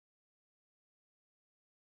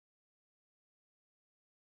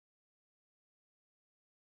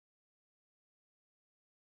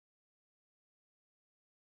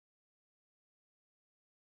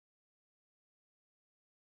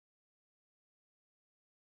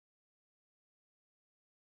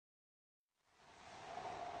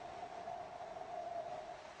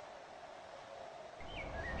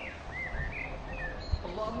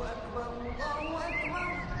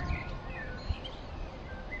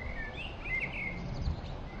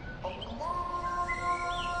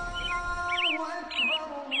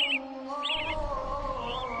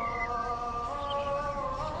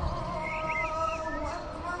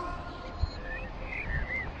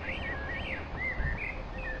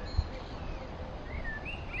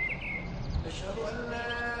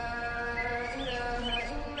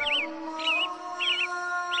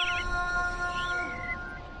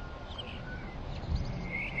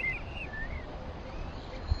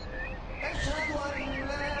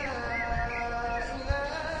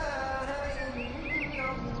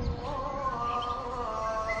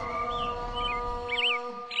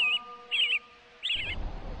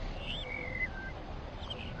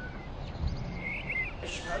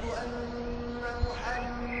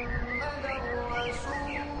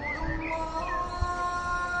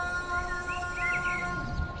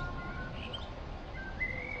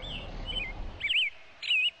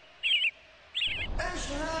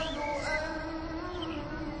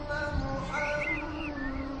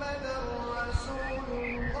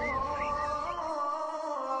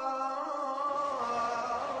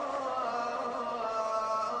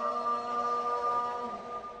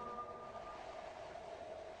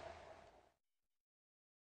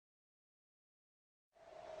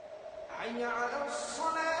حي على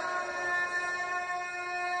الصلاة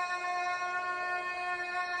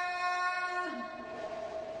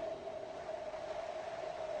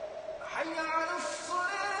حي على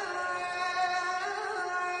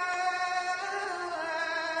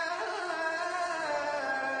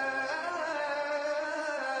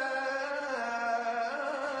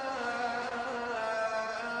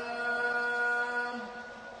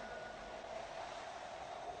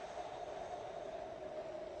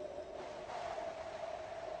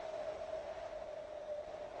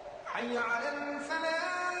حي على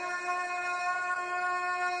الفلاح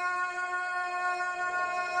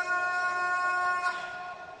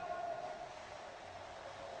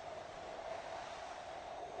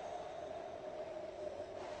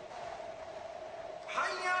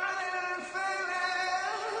حي على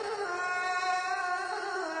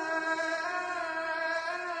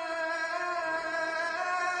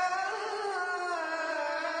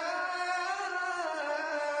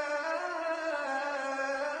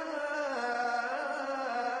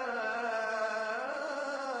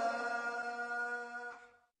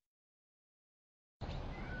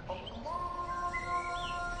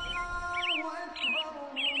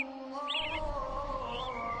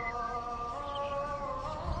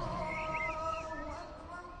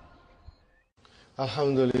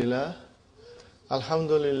Alhamdulillah,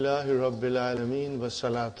 Alhamdulillahi Rabbil Alameen, wa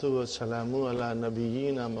salatu wa salamu ala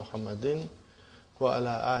nabiyyina Muhammadin wa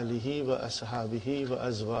ala alihi wa ashabihi wa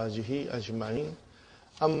azwajihi ajma'in.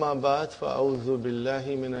 Amma ba'd, fa a'udhu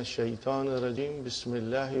billahi minash shaitanir rajim,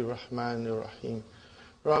 bismillahir rahmanir rahim.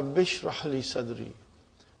 Rabbi shrah li sadri,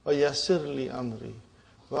 wa yassir li amri,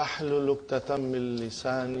 wa ahlul uqdatam min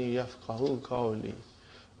lisani yafqahu qawli.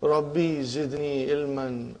 Rabbi zidni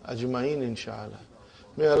ilman ajma'in inshallah.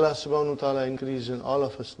 May Allah subhanahu wa ta'ala increase in all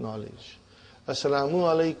of us knowledge. Assalamu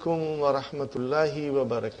alaikum wa rahmatullahi wa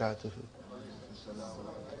barakatuh.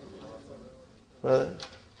 Well,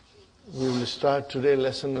 we will start today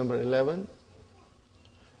lesson number 11.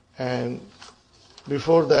 And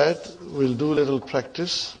before that, we'll do a little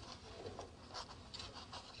practice.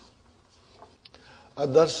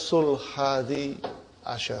 Adarsul Hadi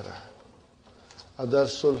Ashara.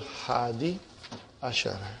 Adarsul Hadi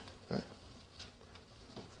Ashara.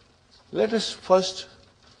 Let us first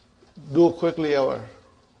do quickly our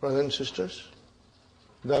brothers and sisters.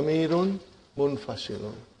 Damirun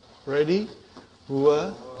munfasilun. Ready?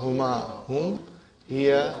 Huwa, huma, hum,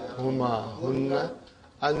 hiya, huma, hunna,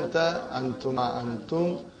 anta, antuma,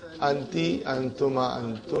 antum, anti, antuma,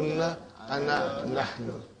 antunna, ana,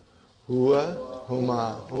 nahnu. Huwa,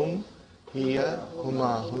 huma, hum, hiya,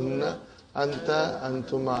 huma, hunna, anta,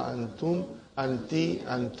 antuma, antum, anti,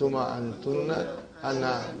 antuma, antunna,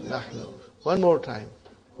 ana, nahnu. One more time.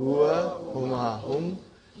 Huwa, huma, hum,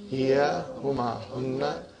 hiya, huma,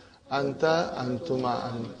 hunna, anta,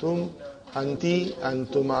 antuma, antum, anti,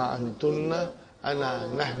 antuma, antunna, ana,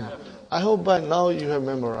 nahnu. I hope by now you have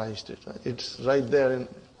memorized it. It's right there in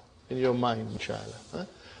your mind, inshallah.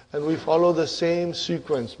 And we follow the same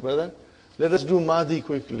sequence, brother. Let us do Madi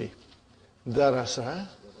quickly. Darasa,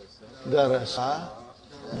 darasa,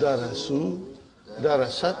 darasu,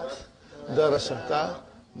 darasat, darasata,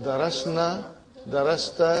 darasna,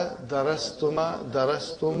 darasta, darastuma,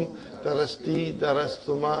 darastum, darasti,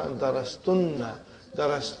 darastuma, darastunna,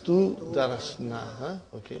 darastu, darasna.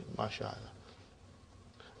 Okay, mashallah.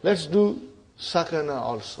 Let's do sakana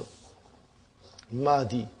also.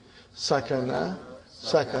 Madi. Sakana,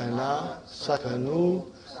 sakana, sakanu,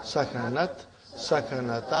 sakanat,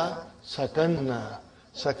 sakanata, sakanna,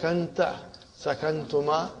 sakanta,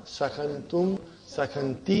 sakantuma, sakantum,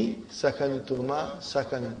 sakanti, sakantuma,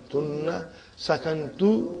 sakantunna,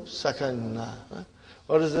 sakantu, sakanna.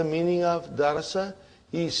 What is the meaning of darasa?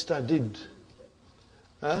 He studied.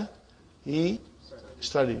 He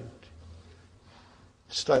studied.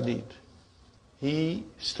 Studied. He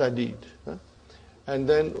studied. And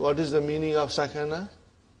then what is the meaning of sakana?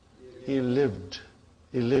 He lived.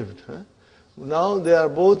 He lived. Now they are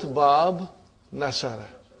both bab nasara.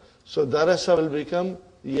 So darasa will become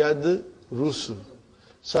yad rusu.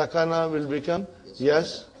 Sakana will become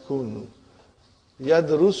yas kunu. Yad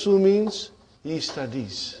rusu means he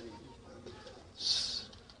studies.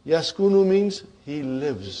 Yaskunu means he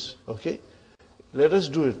lives. Okay? Let us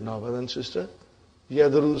do it now, brother and sister.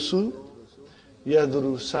 Yadrusu,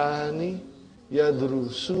 yadrusani,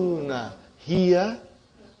 yadrusuna. Hiya,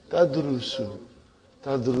 tadrusu.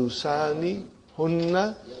 Tadrusani,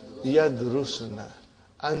 hunna, yadrusuna.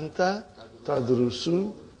 Anta,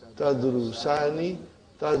 tadrusu, tadrusani,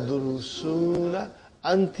 tadrusuna.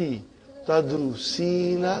 Anti,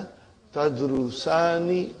 tadrusina,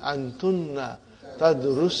 tadrusani, antunna.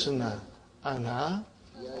 Tadrusna, ana,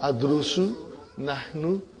 adrusu,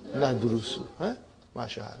 nahnu, nadrusu.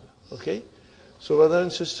 MashaAllah. Okay? So brothers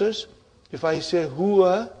and sisters, if I say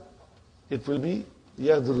huwa, it will be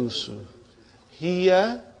yadrusu.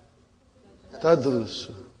 Hiya,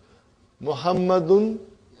 tadrusu. Muhammadun,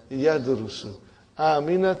 yadrusu.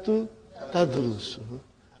 Aminatu, tadrusu.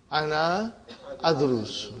 Ana,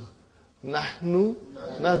 adrusu. Nahnu,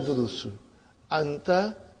 nadrusu.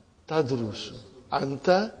 Anta, tadrusu.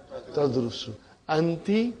 Anta tadrusu.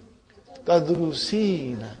 Anti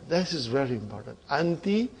tadrusina. This is very important.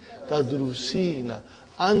 Anti tadrusina.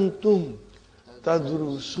 Antum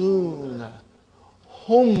tadrusuna.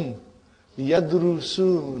 Hum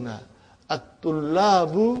yadrusuna.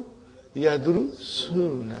 At-tullabu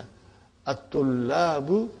yadrusuna.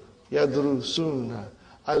 At-tullabu yadrusuna.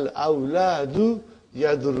 Al-awladu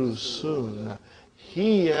yadrusuna.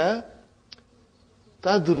 Hiya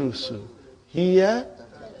tadrusu. Hiya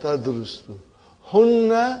tadrusu.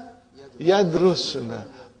 Hunna yadrusna.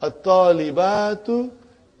 At-talibatu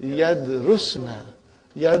yadrusna.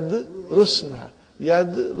 Yadrusna.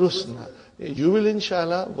 Yadrusna. You will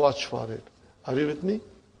inshallah watch for it. Are you with me?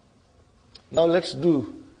 Now let's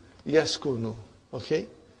do yaskunu. Okay?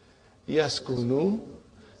 Yaskunu.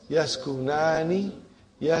 Yaskunani.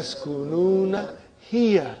 Yaskununa.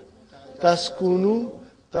 Hiya. Taskunu.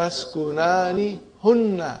 Taskunani.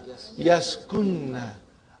 Hunna yaskunna.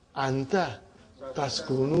 Anta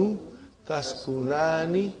taskunu.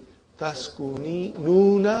 Taskunani. Taskuni.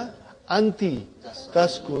 Nuna. Anti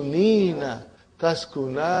taskunina.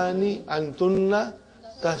 Taskunani. Antunna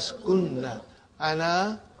taskunna.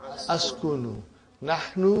 Ana askunu.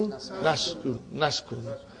 Nahnu naskunu.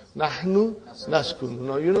 Nahnu naskunu.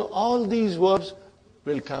 Now you know all these words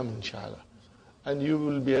will come inshallah. And you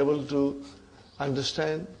will be able to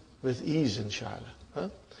understand with ease, inshallah.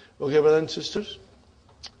 Okay, brothers and sisters?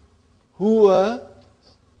 Huwa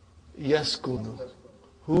yaskunu.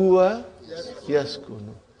 Huwa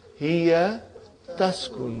yaskunu. Hiya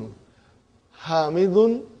taskunu.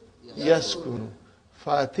 Hamidun yaskunu.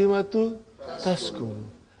 Fatimatu taskunu.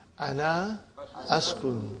 Ana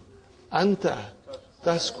askunu. Anta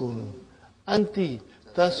taskunu. Anti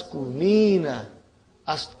taskunina.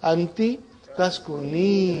 Anti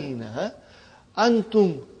taskunina.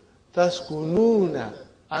 Antum taskununa.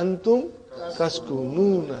 Antum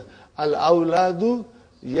taskununa. Al-awladu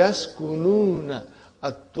yaskununa.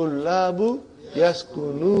 At-tullabu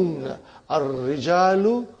yaskununa.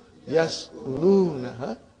 Ar-rijalu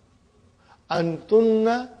yaskununa.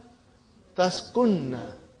 Antunna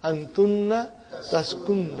taskunna. Antunna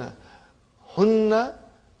taskunna. Hunna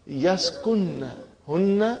yaskunna.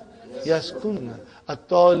 Hunna yaskunna.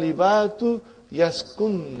 At-talibatu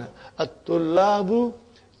yaskunna. At-tullabu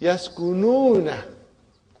yaskununa.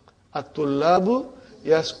 At-tullabu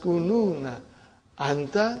yaskununa.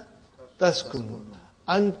 Anta taskunu.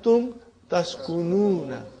 Antum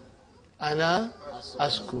taskununa. Ana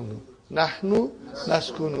askunu. Nahnu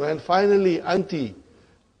naskunu. And finally, anti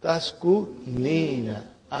taskunina.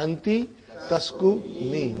 Anti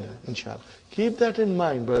taskunina. Inshallah. Keep that in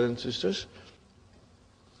mind, brothers and sisters.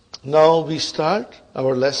 Now we start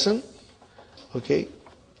our lesson. Okay.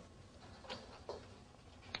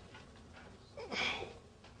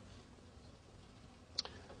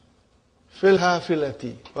 Fil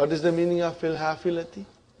hafilati. What is the meaning of fil hafilati?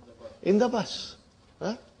 In the bus.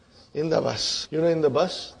 In the bus. You know, in the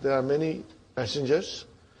bus, there are many passengers.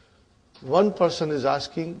 One person is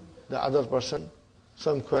asking the other person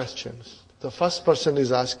some questions. The first person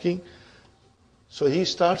is asking, so he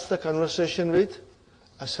starts the conversation with,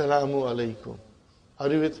 Assalamu alaikum. Are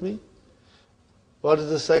you with me? What is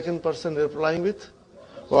the second person replying with?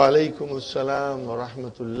 Wa alaykum assalam wa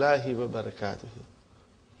rahmatullahi wa barakatuh.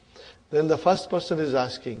 Then the first person is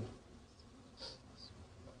asking,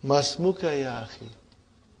 Masmuka ya akhi.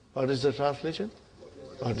 What is the translation?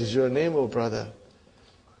 What is your name, O brother?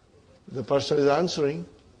 The person is answering,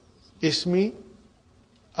 Ismi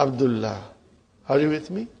Abdullah. Are you with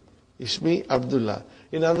me? Ismi Abdullah.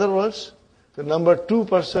 In other words, the number 2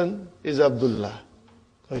 person is Abdullah.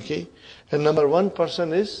 Okay? And number 1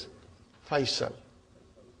 person is Faisal.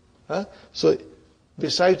 Huh? So,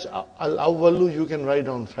 besides Al-Awwalu, you can write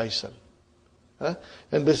down Faisal. Huh?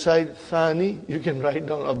 And besides Thani, you can write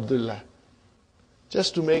down Abdullah.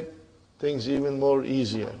 Just to make things even more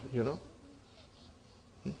easier, you know.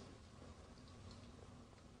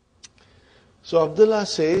 So Abdullah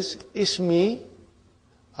says, Ismi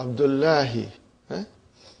Abdullahi. Huh?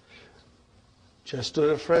 Just to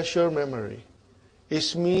refresh your memory.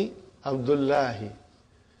 Ismi Abdullahi.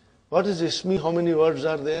 What is Ismi? How many words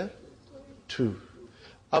are there? 2.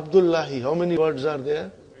 Abdullahi. How many words are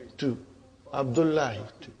there? 2. Abdullahi.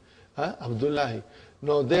 2. Huh? Abdullahi.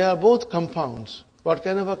 No, they are both compounds. What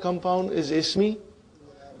kind of a compound is Ismi?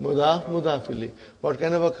 Mudaf, Mudafili. What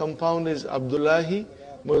kind of a compound is Abdullahi?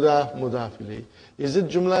 Mudaf, Mudafili. Is it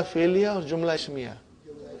Jumla Felia or Jumla Ismiya?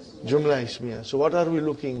 Jumla Ismiya. So what are we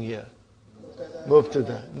looking here?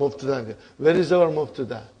 Mubtada. Mubtada. Where is our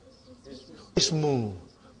Mubtada? Ismu.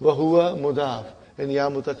 Wahuwa Mudaf. And Ya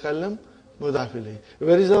Mutakallam Mudafili.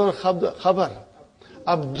 Where is our Khabar?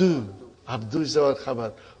 Abdu. Abdu is our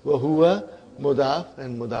Khabar. Wahuwa Mudaf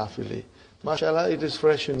and Mudafili. MashaAllah, it is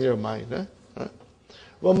fresh in your mind. Huh?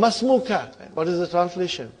 Wa Masmuka. What is the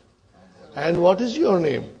translation? And what is your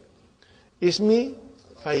name? Ismi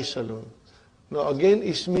Faisalun. Now again,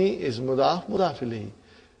 Ismi is Mudaf, Mudafilihi.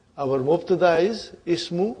 Our Mubtada is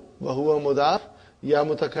Ismu, Wahuwa Mudaf, Ya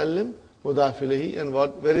Mutakallim, Mudafilihi. And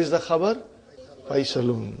where is the Khabar?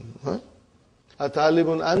 Faisalun. Huh?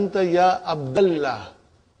 Atalibun Anta Ya Abdallah.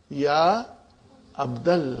 Ya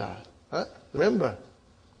Abdallah. Huh? Remember?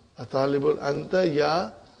 Atalibun Anta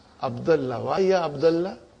Ya Abdallah. Why Ya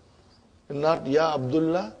Abdallah? And not Ya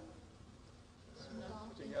Abdullah?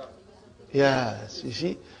 Yes, you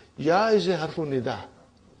see, Ya is a harfu nida.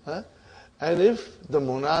 Huh? And if the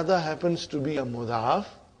munada happens to be a mudaf,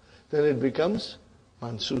 then it becomes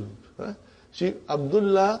mansub. Huh? See,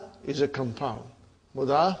 Abdullah is a compound.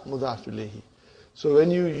 Mudaf, mudaf ilayhi. So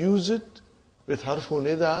when you use it with harfu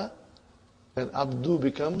nida, then Abdu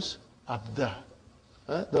becomes Abda.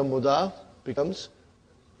 Huh? The mudaf becomes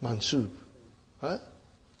mansub. Huh?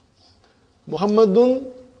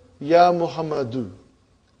 Muhammadun Ya Muhammadu.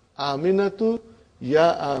 Aminatu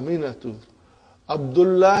Ya Aminatu.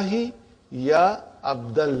 Abdullahi Ya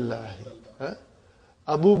Abdullahi. Huh?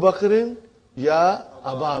 Abu Bakrin Ya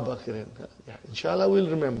Aba Bakrin. Yeah, inshallah we'll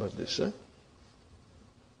remember this. Huh?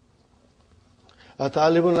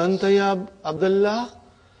 Atalibun Anta Ya Abdullah?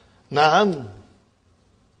 Naam.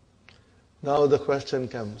 Now the question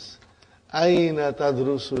comes. Aina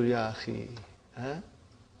tadrusu ya akhi? Huh?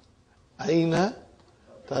 Aina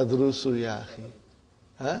tadrusu ya akhi?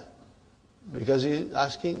 Huh? Because he is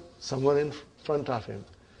asking someone in front of him.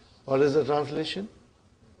 What is the translation?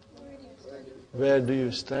 Where do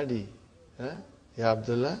you study? Huh? Ya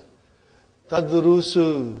Abdullah?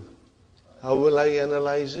 Tadrusu. How will I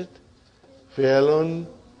analyze it? Fi'lun,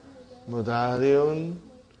 mudari'un,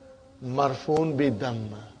 marfu'un bi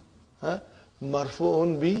damma. Huh?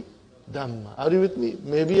 Marfu'un bi damma. Are you with me?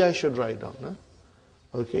 Maybe I should write down.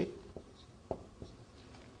 Huh? Okay.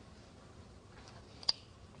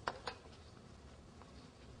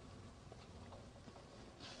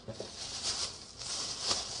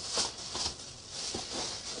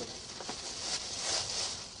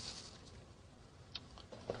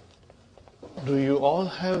 Do you all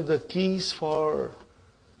have the keys for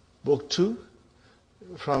book 2?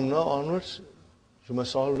 From now onwards, you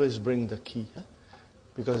must always bring the key. Huh?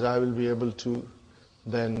 Because I will be able to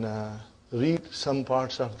then read some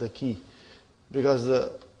parts of the key. Because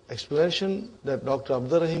the explanation that Dr.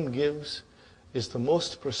 Abdurrahim gives is the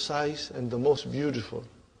most precise and the most beautiful.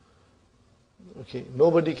 Okay,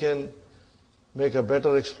 nobody can make a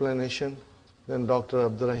better explanation than Dr.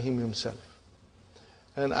 Abdurrahim himself.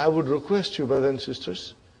 And I would request you, brothers and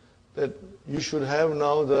sisters, that you should have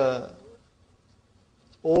now the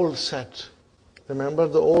old set. Remember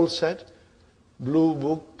the old set? Blue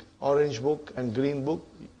book, orange book, and green book.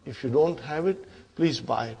 If you don't have it, please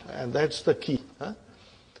buy it. And that's the key. Huh?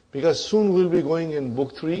 Because soon we'll be going in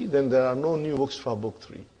book 3, then there are no new books for book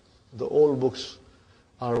 3. The old books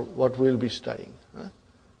are what we'll be studying. Huh?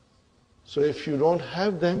 So if you don't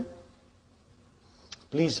have them,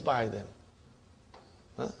 please buy them.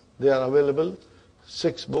 They are available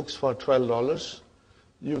 6 books for $12.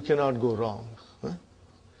 You cannot go wrong. Huh?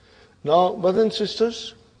 Now, brothers and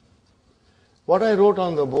sisters, what I wrote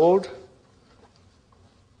on the board,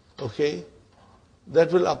 okay,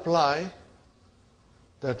 that will apply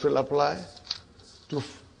to,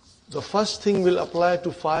 the first thing will apply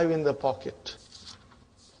to 5 in the pocket.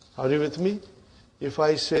 Are you with me? If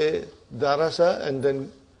I say darasa and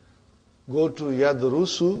then go to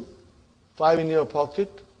yadrusu, 5 in your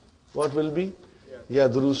pocket, what will be?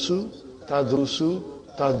 Yadrusu, tadrusu,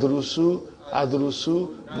 tadrusu,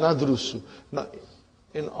 adrusu, nadrusu. Now,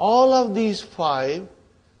 in all of these 5,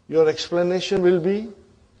 your explanation will be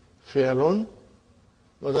fi'lun,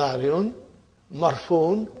 mudari'un,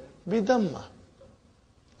 marfu'un, bidamma.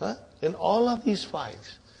 Huh? In all of these 5,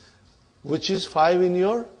 which is 5 in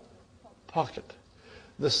your pocket.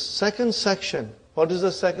 The second section, what is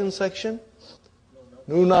the second section?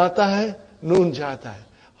 Noon aata hai, noon jata hai.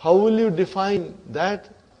 How will you define that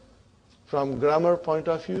from grammar point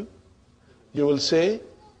of view? You will say,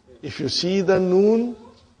 if you see the noon,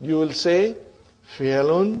 you will say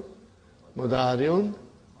fi'lun, mudari'un,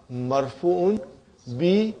 marfu'un,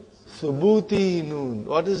 bi thubuti noon.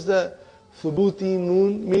 What is the thubuti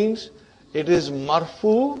noon means? It is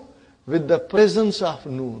marfu with the presence of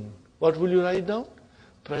noon. What will you write down?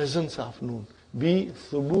 Presence of noon. Bi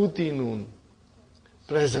thubuti noon.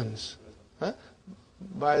 Presence. Huh?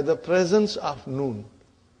 By the presence of noon.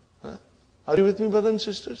 Huh? Are you with me, brothers and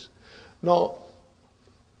sisters? Now,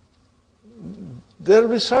 there will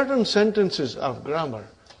be certain sentences of grammar.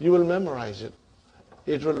 You will memorize it.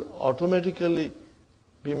 It will automatically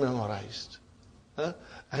be memorized. Huh?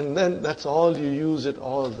 And then that's all you use it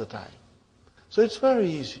all the time. So it's very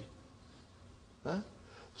easy. Huh?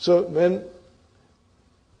 So when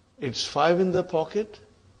it's 5 in the pocket,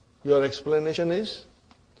 your explanation is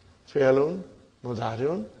fi'lun,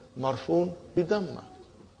 mudari'un, marfu'un, bidamma.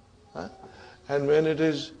 Huh? And when it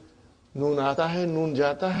is noon aata hai, noon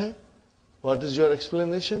jata hai, what is your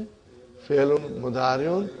explanation? Fi'lun,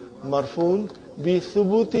 mudari'un, marfu'un, bi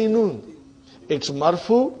thubuti noon. It's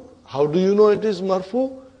marfu. How do you know it is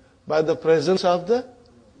marfu? By the presence of the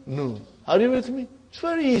noon. Are you with me? It's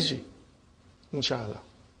very easy. Inshallah.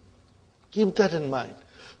 Keep that in mind.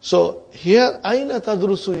 So here, aina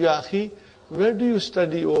tadrusu ya akhi? Where do you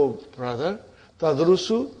study, oh brother?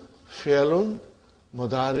 Tadrusu, fi'lun,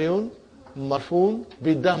 mudari'un, marfu'un,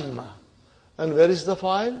 bidamma. And where is the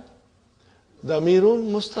file?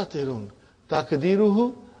 Damirun mustatirun.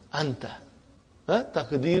 Takdiruhu anta.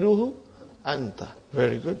 Takdiruhu anta.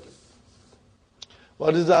 Very good.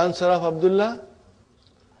 What is the answer of Abdullah?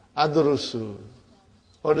 Adrusu.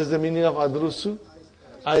 What is the meaning of adrusu?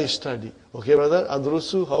 I study. Okay, brother,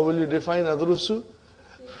 adrusu, how will you define adrusu?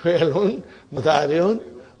 Fi'lun, mudari'un,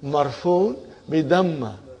 marfu'un,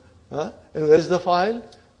 bidamma. And where is the file?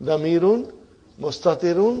 Damirun,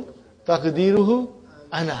 mustatirun, takdiruhu,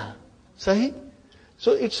 ana. Sahi?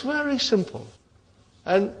 So it's very simple.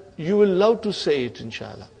 And you will love to say it,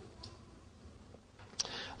 inshallah.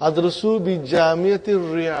 Adrusu bi Jamiyati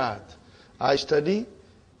Riyadh. I study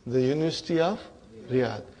the University of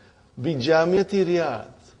Riyadh. Bi Jamiyati Riyadh.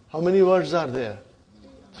 How many words are there?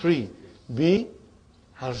 3. Bi,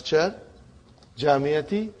 harfjar,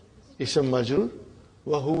 Jamiyati, ism majrur,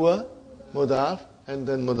 wa huwa, mudaf, and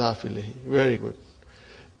then mudaf ilayhi. Very good.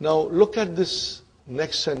 Now look at this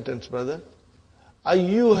next sentence, brother.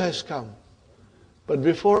 Ayyu has come. But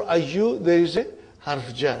before ayyu, there is a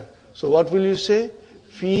harfjar. So what will you say?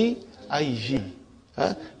 Fi ayyi.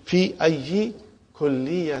 Fi ayyi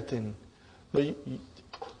kulliyatin.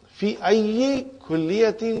 Fi ayyi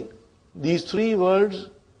kulliyatin. These 3 words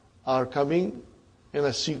are coming in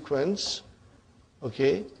a sequence.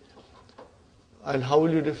 Okay. And how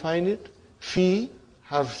will you define it? Fi,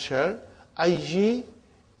 harf jar, ayyi,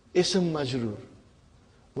 ism majrur.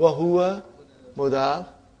 Wa huwa, mudaf,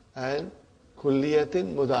 and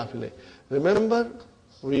kulliyatin, mudaf ilayh. Remember,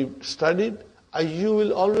 we studied, ayyu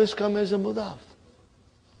will always come as a mudaf.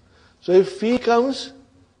 So if fi comes,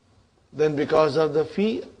 then because of the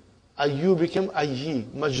fi, ayyu became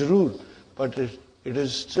ayyi, majroor. But it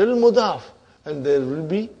is still mudaf, and there will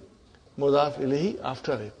be mudaf ilayhi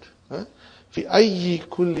after it. Fi ayyi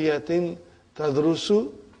kulliyatin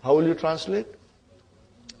tadrusu. How will you translate?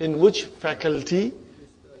 In which faculty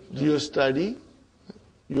do you study?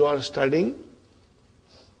 You are studying.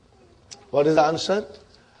 What is the answer?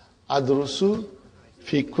 Adrusu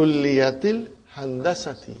fi kulliyatil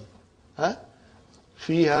handasati.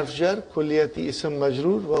 Fi harf jar, kulliyati ism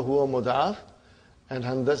majroor, wa huwa mudaf, and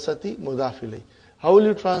handasati mudaf ilayh. How will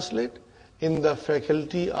you translate? In the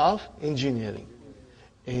faculty of engineering.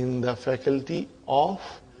 In the faculty of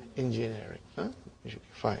engineering.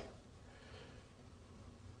 Fine.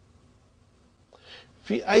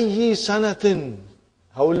 Fi ayyi sanatin.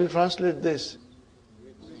 How will you translate this?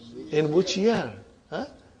 In which year?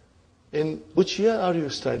 In which year are you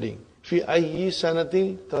studying? Fi ayyi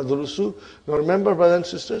sanatin tadrusu. Now remember, brothers and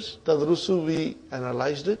sisters, tadrusu, we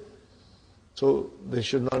analyzed it. So there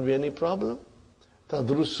should not be any problem.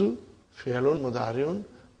 Tadrusu, fi'lun mudari'un,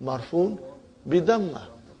 marfun, bidamma.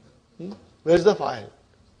 Where's the file?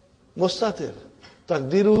 Mustatir.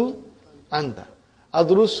 Taqdiruhu, anta.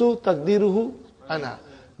 Adrusu, taqdiruhu, ana.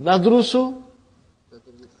 Nadrusu,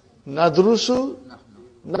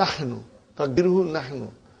 nahnu. Taqdiruhu,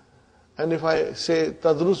 nahnu. And if I say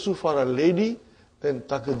tadrusu for a lady, then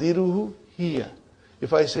taqdiruhu, hiya.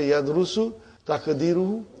 If I say yadrusu,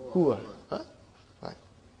 taqdiruhu, huwa. Fine.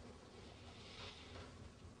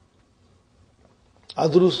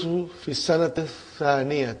 Adrusu fi sanati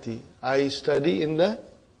thaniyati. I study in the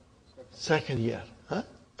second year.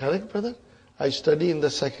 Correct, brother? I study in the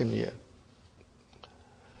second year.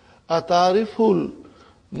 Atariful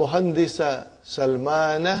muhandisa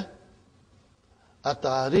Salmana.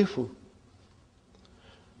 Atarifu.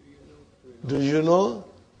 Do you know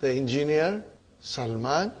the engineer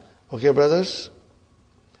Salman? Okay, brothers.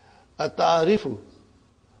 Atarifu.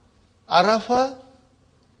 Arafa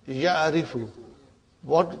ya'arifu.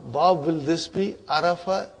 What bab will this be?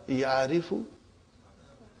 Arafa ya'arifu.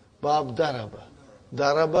 Bab daraba.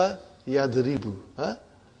 Daraba yadribu.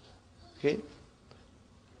 Okay.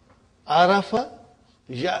 Arafa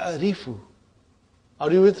ya'arifu.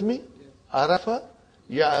 Are you with me? Arafa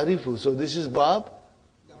ya'arifu. So this is bab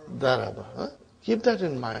daraba. Keep that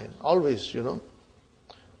in mind. Always,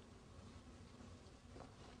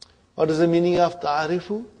 What is the meaning of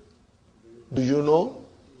ta'arifu? Do you know?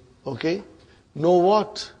 Okay. Know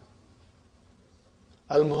what?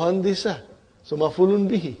 Al-muhandisa. So mafulun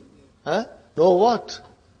bihi. Know what?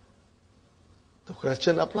 The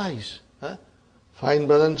question applies. Fine,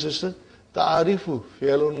 brother and sister. Ta'arifu.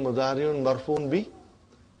 Fi'lun mudari'un marfun bi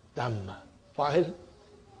damma. Fa'il.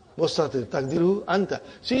 Mustatir. Taqdiruhu anta.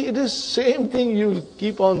 See, it is same thing you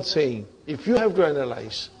keep on saying. If you have to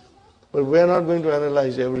analyze. But we are not going to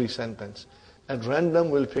analyze every sentence. At random,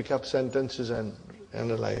 we'll pick up sentences and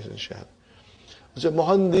analyze, inshallah. So,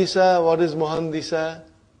 muhandisa, what is muhandisa?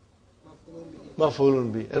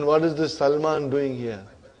 Maf'ulun bi. And what is this Salman doing here?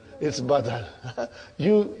 It's badal.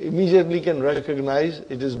 You immediately can recognize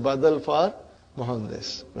it is badal for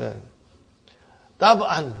muhandis.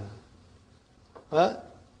 Tab'an.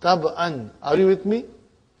 Tab'an. Are you with me?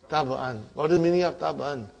 Tab'an. What is the meaning of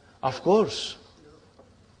tab'an? Of course.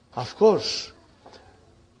 Of course.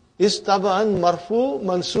 Is tab'an marfu,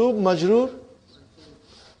 mansub, majroor?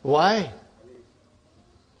 Why?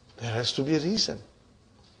 There has to be a reason.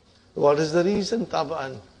 What is the reason?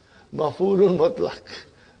 Tab'an. Maf'ulun mutlaq.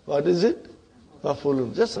 What is it?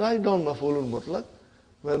 Maf'ulun. Just write down maf'ulun mutlaq.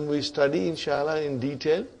 When we study, inshallah, in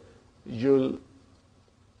detail, you'll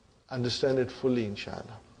understand it fully,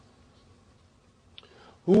 inshallah.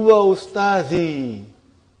 Huwa ustadhi.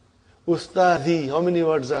 Ustadhi. How many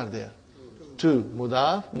words are there? Two.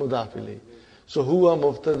 Mudaf, mudaf ilayh. So huwa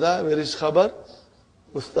mubtada, where is khabar?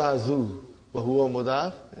 Ustadhu. Wa huwa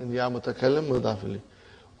mudaf, and ya mutakallim mudaf ilayh.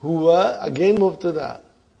 Huwa, again mubtada.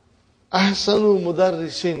 Ahsanu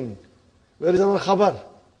mudarrisin. Where is our khabar?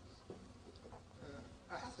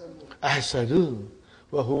 Ahsanu.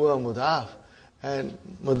 Wa huwa mudaf. And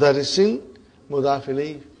mudarrisin, mudaf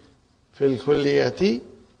ilayh, fil kulliyati,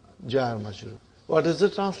 jar majrur. What is the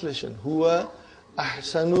translation? Huwa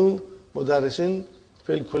ahsanu mudarrisin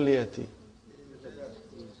fil kulliyati.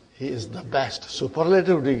 He is the best,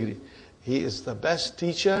 superlative degree. He is the best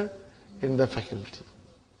teacher in the faculty.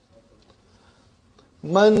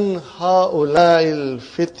 Man ha'ula'il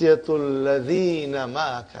fityatul ladhina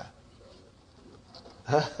ma'aka.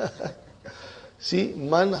 See,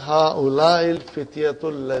 man ha'ula'il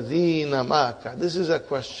fityatul ladhina ma'aka. This is a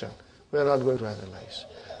question. We are not going to analyze.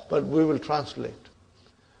 But we will translate.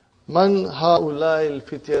 Man ha'ula'il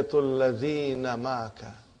fityatul ladhina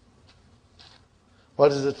ma'aka.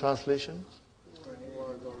 What is the translation?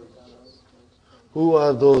 Who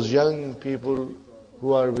are those young people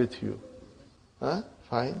who are with you?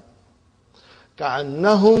 Fine.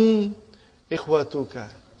 كَأَنَّهُمْ إِخْوَتُكَ.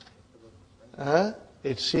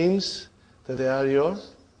 It seems that they are your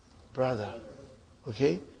brother.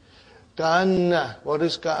 Okay? كَأَنَّ. What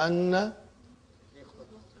is كَأَنَّ?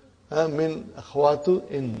 Min akhwatu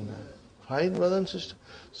inna. Fine, brother and sister.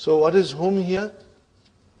 So what is whom here?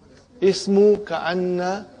 Ismu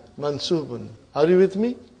ka'anna mansubun. Are you with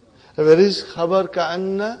me? Where is khabar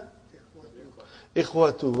ka'anna?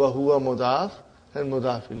 Ikhwatu wa huwa mudaf. and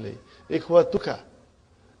mudaf ilayhi. Ikhwatuka,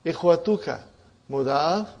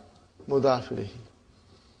 mudaf ilayhi.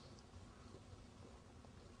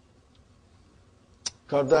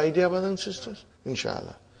 Got the idea, brothers and sisters?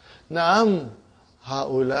 Inshallah. Naam,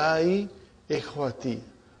 haulai ikhwati.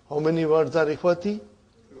 How many words are ikhwati?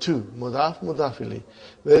 2. Mudaf ilayhi.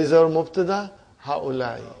 Where is our mubtada?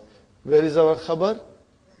 Haulai. Where is our khabar?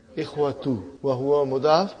 Ikhwatu. Wa huwa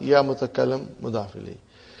mudaf, ya mutakallam, mudaf ilayhi.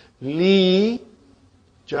 Li,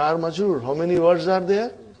 jar majrur. How many words are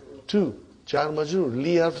there? 2. Jar majrur.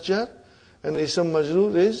 Li harf jar. And ism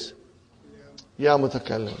majrur is ya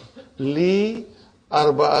mutakallam. Li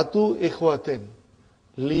arba'atu ikhwatin.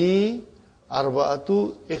 Li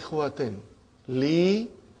arba'atu ikhwatin. Li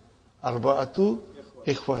arba'atu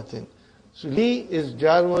ikhwatin. So li is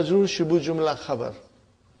jar majrur shibu jumla khabar.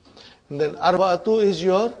 And then arba'atu is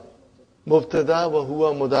your mubtada wa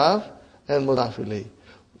huwa mudaf and mudaf ilayhi.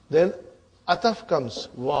 Then ataf comes,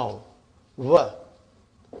 wow, wa.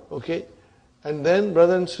 Okay? And then,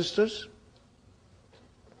 brothers and sisters,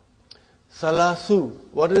 salasu.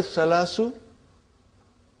 What is salasu?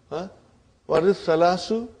 Huh? What is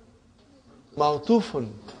salasu?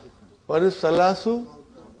 Mawtufun. What is salasu?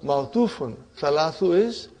 Mawtufun. Salasu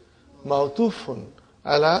is mawtufun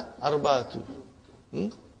ala arba'atu.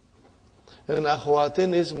 And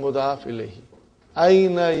akhwatin is mudaf ilayhi.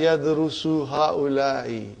 Aina yadrusu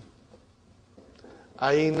haulai.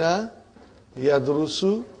 Aina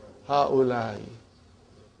yadrusu haulai.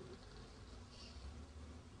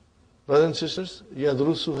 Brothers and sisters,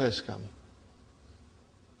 yadrusu has come.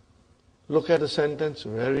 Look at the sentence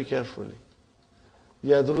very carefully.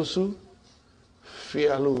 Yadrusu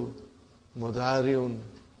fi'alu mudariun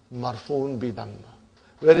marfuun bidamma.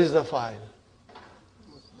 Where is the file?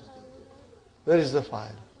 Where is the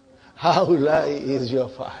file? Haulai is your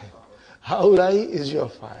file. Haulai is your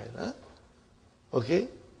file. Huh? Okay?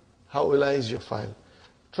 Haulai is your file.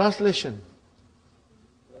 Translation.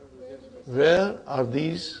 Where are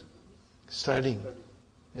these studying?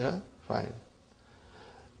 Yeah? Fine.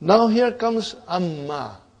 Now here comes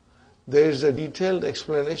amma. There is a detailed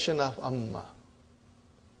explanation of amma.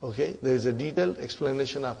 Okay? There is a detailed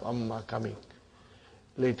explanation of amma coming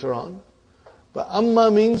later on. But amma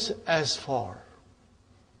means as for.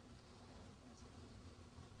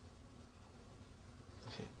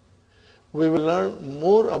 Okay. We will learn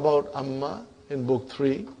more about amma in book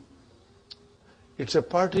 3. It's a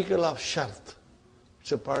particle of shart.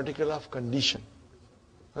 It's a particle of condition.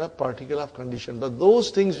 A particle of condition. But those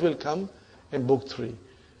things will come in book 3.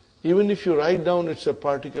 Even if you write down it's a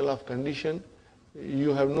particle of condition,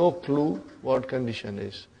 you have no clue what condition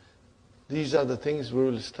is. These are the things we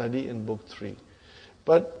will study in book 3.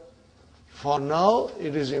 But for now,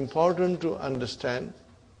 it is important to understand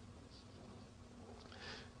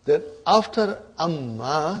that after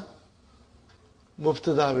amma,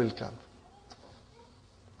 mubtada will come.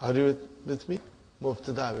 Are you with me?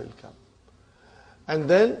 Mubtada will come. And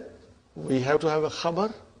then we have to have a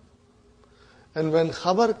khabar. And when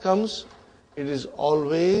khabar comes, it is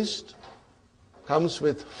always comes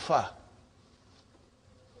with fa.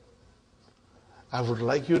 I would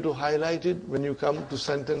like you to highlight it when you come to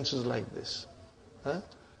sentences like this. Huh?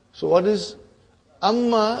 So what is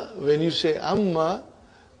amma? When you say amma,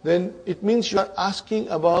 then it means you are asking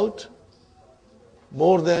about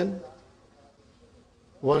more than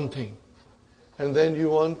one thing. And then you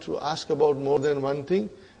want to ask about more than one thing,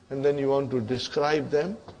 and then you want to describe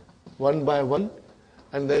them one by one,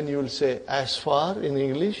 and then you will say as far in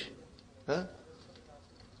English. Huh?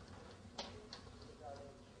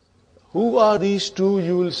 Who are these two?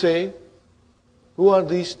 You will say. Who are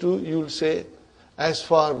these two? You will say, as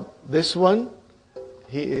for this one,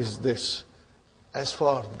 he is this. As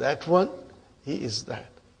for that one, he is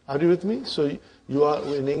that. Are you with me? So you are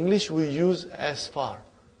in English we use as far.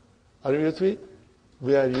 Are you with me?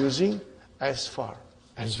 We are using as far.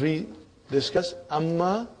 As we discuss,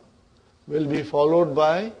 amma will be followed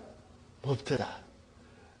by mubtada.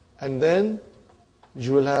 And then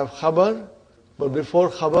you will have khabar, but before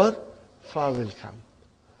khabar, fa will come.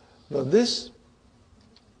 Now this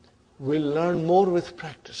we'll learn more with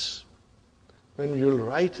practice. When you'll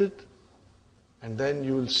write it, and then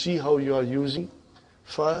you will see how you are using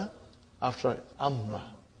fa after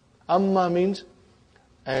amma. Amma means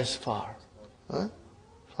as far. Huh?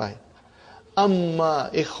 Fine. Amma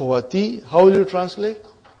ikhwati, how will you translate?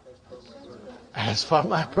 As for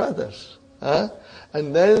my brothers. Huh?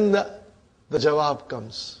 And then the jawab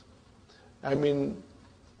comes. I mean,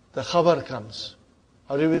 the khabar comes.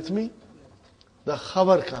 Are you with me? The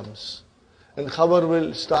khabar comes. And khabar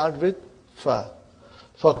will start with fa.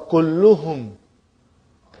 فَكُلُّهُمْ.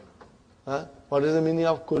 What is the meaning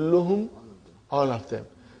of kulluhum? All of them.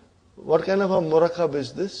 What kind of a murakkab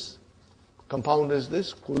is this? Compound is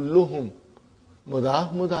this? Kulluhum.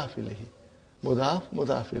 Mudaf, mudaf ilayhi. Mudaf,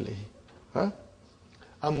 mudaf ilayhi. Huh?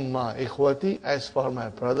 Amma ikhwati, as for my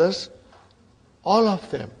brothers, all of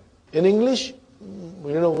them. In English,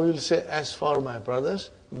 we will say, as for my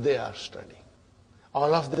brothers, they are studying.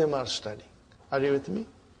 All of them are studying. Are you with me?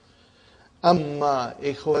 Amma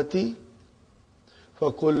ikhwati,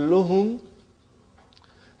 fakulluhum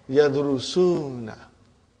yadrusuna.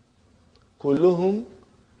 Kulluhum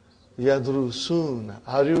yadrusuna.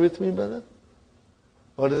 Are you with me, brother?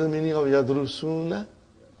 What is the meaning of yadrusuna?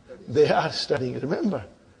 They are studying. Remember,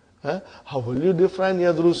 how will you define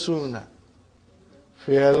yadrusuna?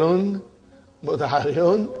 Fi'lun,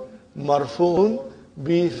 mudari'un, marfu'un,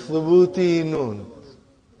 bi thubuti nun.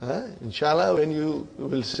 Inshallah, when you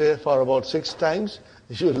will say for about 6 times,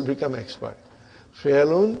 you will become expert.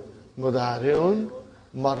 Fi'lun, mudari'un,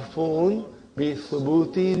 marfu'un, bi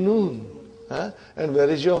thubuti nun. And where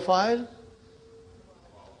is your file?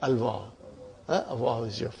 Al-Waw. Waw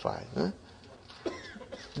is your file.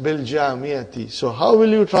 Bil-Jamiyati. So how will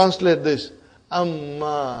you translate this?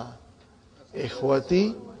 Amma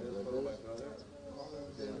ikhwati.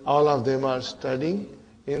 All of them are studying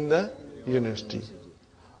in the university.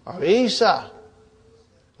 Isa.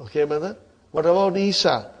 Okay, brother? What about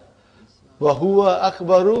Isa? Wahuwa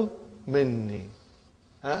akbaru minni.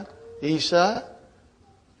 Isa,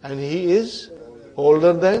 and he is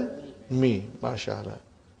older than me. MashaAllah.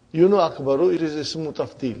 You know akbaru, it is ismu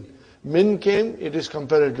tafdil. Min came, it is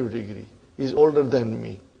comparative degree. He is older than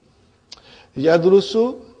me.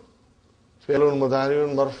 Yadrusu, fi'lun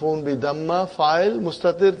mudari'un marfu'un bi damma, fa'il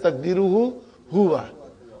mustatir taqdiruhu huwa.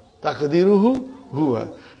 Taqdiruhu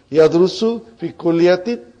huwa. Yadrusu fi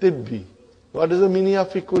kulliyati tibbi. What is the meaning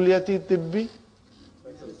of fi kulliyati tibbi?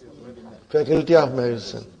 Faculty of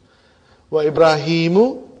medicine. Wa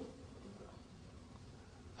Ibrahimu.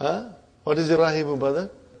 What is Ibrahimu, brother?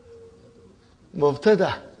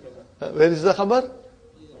 Mubtada. Where is the khabar?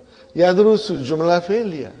 Yadrusu, jumla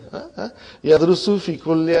failure. Yadrusu fi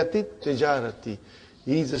kulliyati tijarati.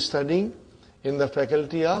 He is studying in the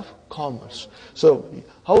faculty of commerce. So,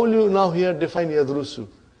 how will you now here define yadrusu?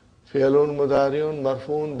 Fi'lun mudari'un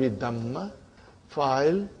marfu'un bi damma,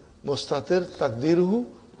 fa'il mustatir taqdiruhu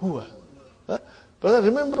huwa. Brother,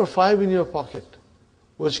 remember 5 in your pocket,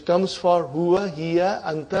 which comes for huwa, hiya,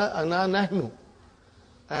 anta, ana, nahnu.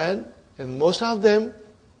 And in most of them,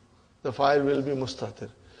 the file will be mustatir.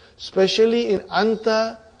 Especially in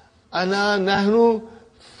anta, ana, nahnu,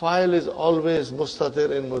 file is always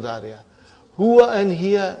mustatir in mudariya. Huwa and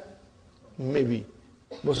hiya, maybe.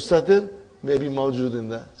 Mustatir may be mawjud in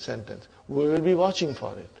the sentence. We will be watching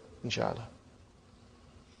for it, inshallah.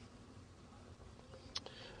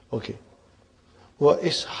 Okay. Wa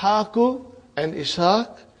Ishaku, and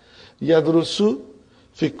Ishaq yadrusu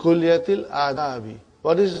fi kulliyatil adabi.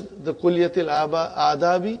 What is the kulliyatil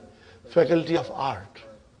adabi? Faculty of art.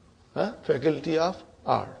 Faculty of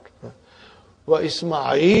art. Wa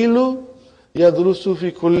Ismailu yadrusu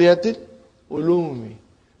fi kulliyatil ulumi.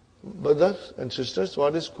 Brothers and sisters,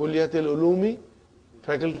 what is kulliyatil ulumi?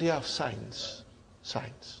 Faculty of science.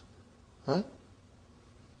 Science.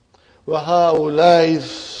 Wa haulai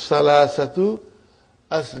salasatu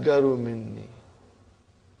asgaru minni.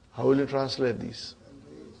 How will you translate these?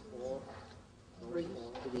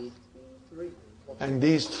 And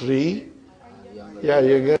these 3,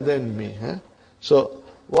 younger than me. So,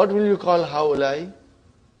 what will you call haulai?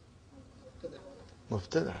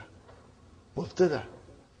 Mubtada. Mubtada.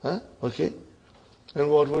 Okay. And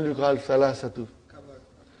what will you call salasatu?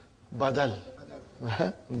 Badal.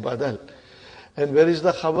 Badal. And where is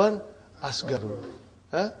the khabar? Asgaru.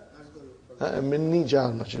 Minni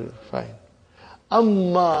jar majrur. Fine.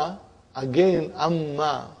 Amma, again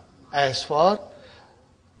amma, as for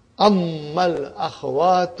ammal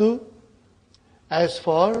akhwatu, as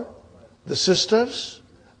for the sisters,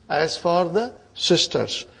 as for the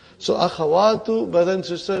sisters. So akhwatu, brother and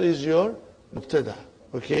sister, is your mubtada.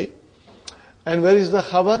 Okay. And where is the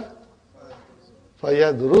khabar?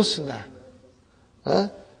 Fayadrusna.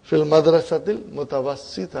 Fil madrasatil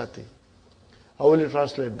mutawassitati. How will you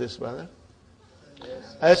translate this, brother?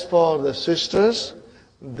 As for the sisters,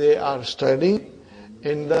 they are studying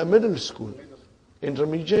in the middle school,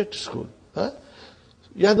 intermediate school.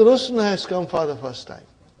 Yadrusna has come for the first time.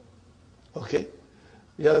 Okay?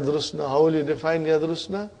 Yadrusna, how will you define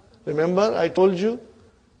Yadrusna? Remember, I told you,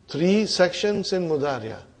 3 sections in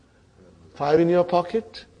Mudariya. 5 in your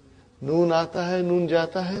pocket, Noon aata hai, Noon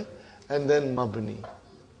jata hai, and then Mabni.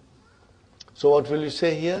 So what will you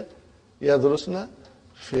say here? Yadrusna,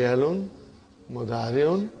 Fi'alun,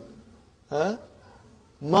 Mudariun,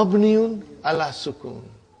 Mabniun ala sukun.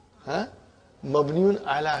 Mabniun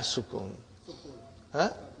ala sukun.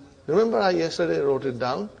 Remember I yesterday wrote it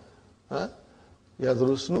down.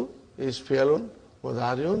 Yadrusnu is fi'lun,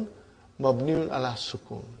 mudariun, mabniun ala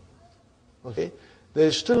sukun. Okay? There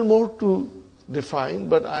is still more to define,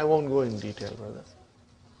 but I won't go in detail, brother.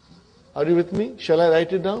 Are you with me? Shall I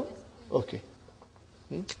write it down? Okay.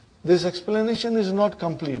 This explanation is not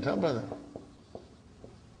complete, brother?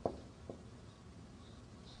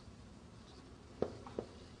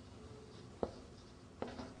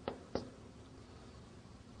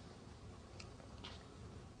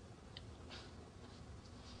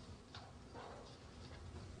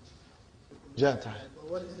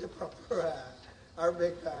 What is the proper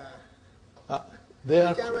Arabic? They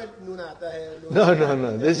are.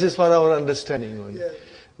 No. This is for our understanding only. Yes.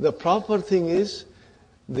 The proper thing is,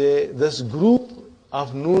 this group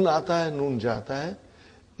of noon aata hai, noon jata hai,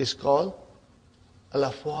 is called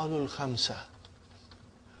al-af'alul khamsa.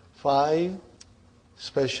 5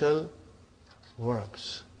 special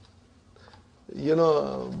verbs. You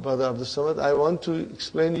know, Brother Abdul Samad, I want to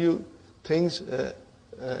explain you things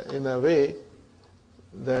in a way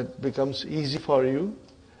that becomes easy for you,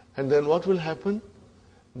 and then what will happen,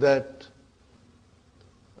 that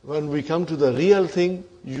when we come to the real thing,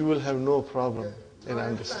 you will have no problem in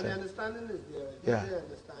understanding. Understanding is there.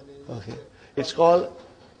 Yeah. Okay. It's called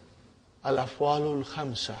al-af'alul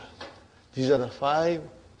khamsa. These are the 5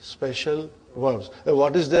 special verbs.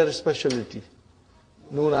 What is their specialty?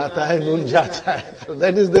 Noon aata hai, noon jata hai.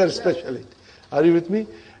 That is their specialty. Are you with me?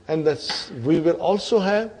 And we will also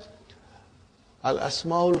have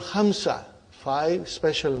al-asmaul khamsa, 5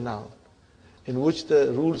 special nouns, in which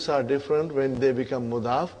the rules are different when they become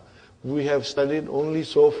mudaf. We have studied only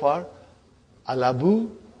so far al-abu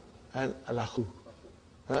and al-akhu.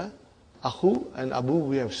 Akhu and abu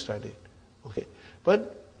we have studied. Okay.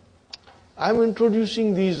 But I'm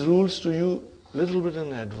introducing these rules to you a little bit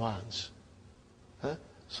in advance.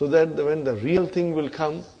 So that when the real thing will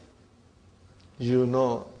come, you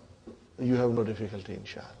know you have no difficulty,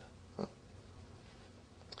 inshallah.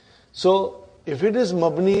 So, if it is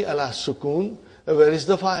mabni ala sukun, where is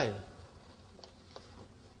the file?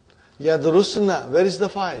 Yadrusna, where is the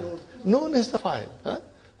file? Noon is the file.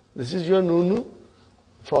 This is your nunu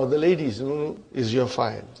for the ladies. Nunu is your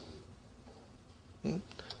file. Nunu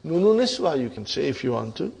niswa, you can say if you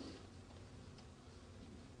want to.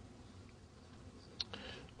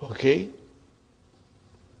 Okay.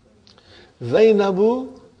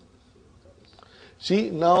 Zainabu. See,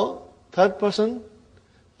 now, 3rd person,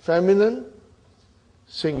 feminine,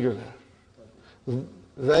 singular.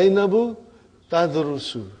 Zainabu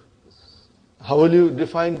tadrusu. How will you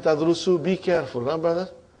define tadrusu? Be careful, brother?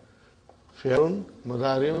 Fi'lun,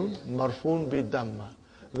 mudari'un, marfun bi damma.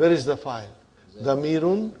 Where is the file?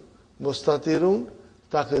 Damirun, mustatirun,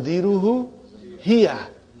 taqdiruhu, hiya.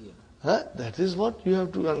 That is what you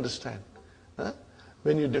have to understand.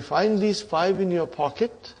 When you define these 5 in your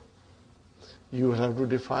pocket, you will have to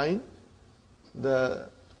define the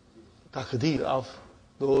taqdeer of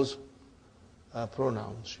those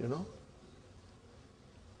pronouns, you know.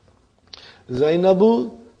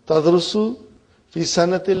 Zainabu tadrusu fi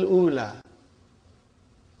sanatil ula.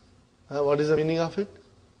 What is the meaning of it?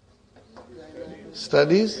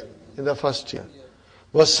 Studies in the 1st year.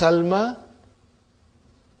 Was Salma.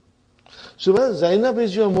 So Zainab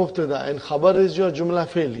is your mubtada and khabar is your jumla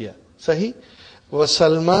fi'liya. Sahi? Was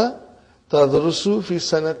Salma tadrusu fi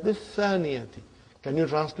sanatil thaniyati. Can you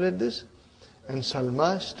translate this? And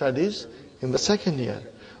Salma studies in the 2nd year.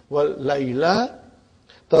 Well, Layla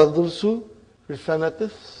tadrusu fi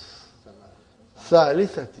sanatil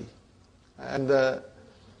thalithati. And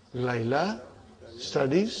Layla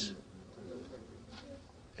studies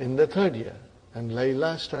in the 3rd year. And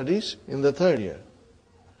Layla studies in the 3rd year.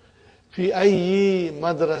 في أي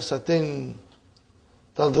مدرسة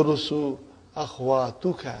تدرس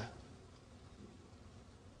أخواتك.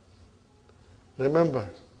 Remember,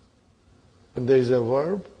 when there is a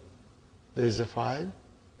verb, there is a file.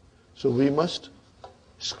 So we must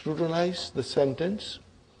scrutinize the sentence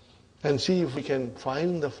and see if we can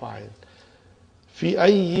find the file. في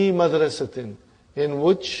أي مدرسة, in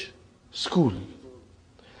which school?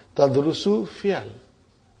 تدرس فعل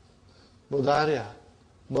مضارع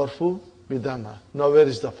مرفوع بدمة. Now where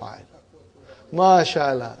is the file?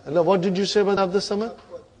 MashaAllah. Now what did you say about Abdul Samad?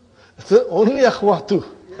 Only akhwatu.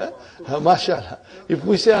 MashaAllah. If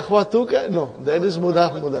we say akhwatuka, no, that is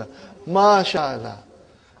mudaf. MashaAllah.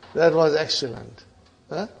 That was excellent.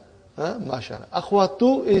 MashaAllah.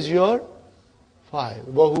 Akhwatu is your file.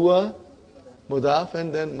 Wahuwa mudaf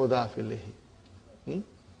and then mudaf ilayhi.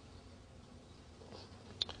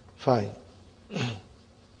 Fine.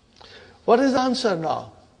 What is the answer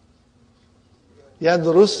now?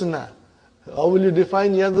 Yadrusna. How will you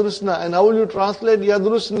define Yadrusna? And how will you translate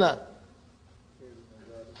Yadrusna?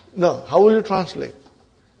 No, how will you translate?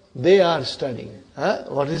 They are studying. Huh?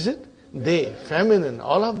 What is it? They, feminine,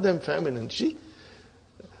 all of them feminine. See?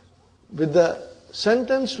 With the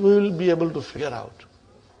sentence we will be able to figure out.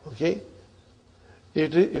 Okay?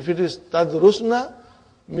 If it is Tadrusna,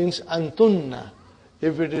 means Antunna.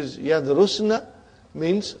 If it is Yadrusna,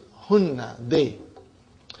 means Hunna, they.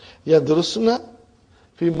 Yadrusna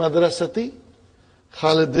fi madrasati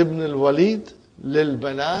Khalid ibn al-Walid lil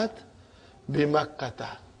banat bi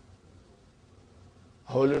Makkata.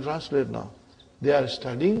 How will you translate now? They are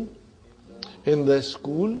studying in the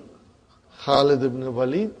school Khalid ibn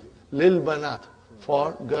al-Walid lil banat,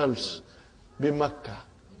 for girls, bi Makkah,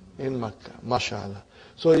 in Makkah, mashallah.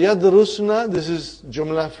 So Yadrusna, this is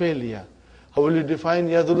Jumla Failure. How will you define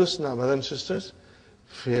Yadrusna, brothers and sisters?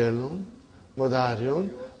 Fi'lun,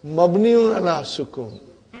 Mudariun, Mabniun ala Sukun.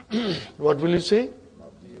 What will you say?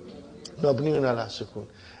 Mabniun ala Sukun.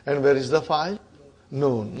 And where is the file?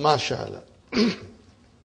 Noon, mashallah.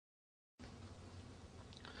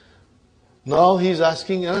 Now he is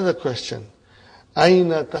asking another question.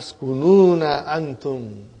 Aina taskununa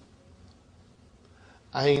antum?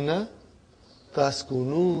 Aina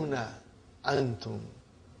taskununa antum?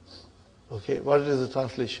 Okay, what is the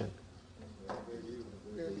translation?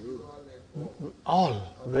 All.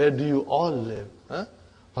 Where do you all live? Huh?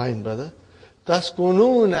 Fine, brother.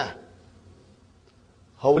 Taskununa.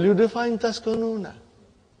 How will you define taskununa?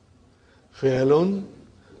 Fi'lun,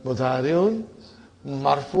 mudariun,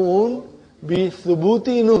 marfuun, bi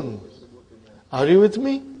thubuti nun. Are you with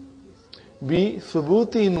me? Bi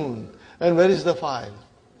thubuti nun. And where is the file?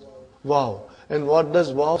 Wow. And what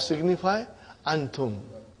does wow signify? Antum.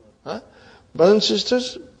 Huh? Brothers and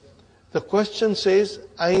sisters, the question says,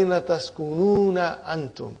 Aina taskununa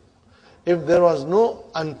antum. If there was no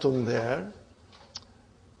antum there,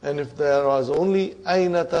 and if there was only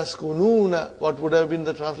Aina taskununa, what would have been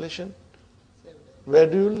the translation? Where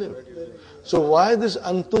do you live? So why this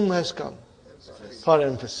antum has come? For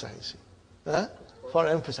emphasizing. Huh? For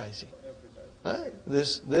emphasizing. Huh?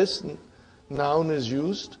 This noun is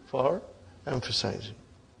used for emphasizing.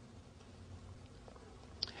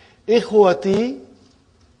 Ikhwati,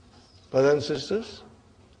 brothers and sisters,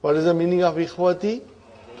 what is the meaning of ikhwati?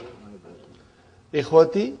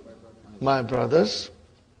 Ikhwati, my brothers.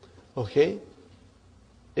 Okay.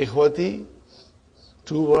 Ikhwati,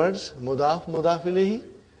 two words, mudaf, mudaf ilayhi.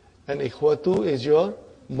 And ikhwatu is your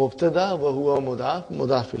mubtada, wa huwa mudaf,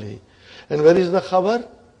 mudaf ilayhi. And where is the khabar?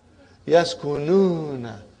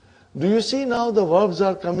 Yaskununa. Do you see now the verbs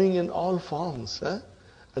are coming in all forms? Huh?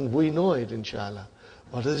 And we know it, inshallah.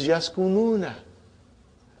 What is yaskununa?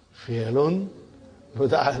 Fi'lun,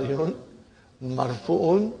 mudariun,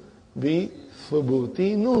 marfu'un, bi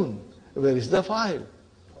thubuti nun. Where is the file?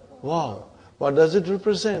 Wow. What does it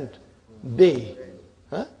represent? They.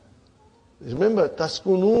 Huh? Remember,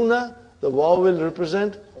 taskununa, the waw will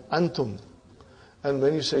represent antum. And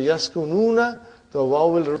when you say yaskununa, the waw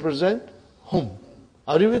will represent hum.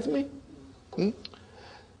 Are you with me?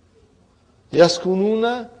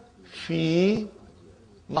 Yaskununa fi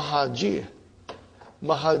mahajir.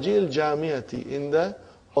 Mahajir jamiati, in the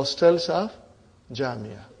hostels of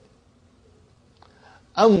Jamia.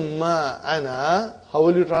 Amma ana, how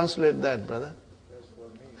will you translate that, brother?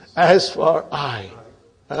 As for I.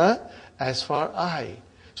 Huh? As for I.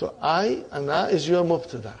 So I, ana is your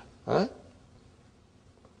mubtada. Huh?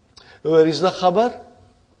 Where is the khabar?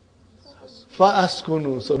 Fa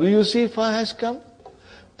askunu. So do you see fa has come?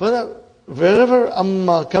 But wherever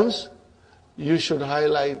amma comes, you should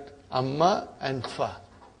highlight amma and fa.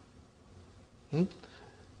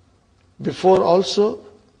 Before also,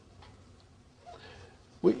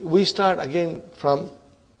 we start again from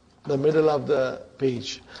the middle of the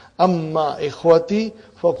page. Amma ikhwati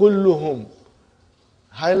fa kulluhum.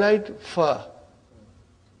 Highlight fa.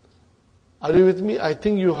 Are you with me? I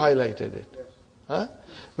think you highlighted it. Huh?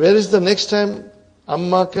 Where is the next time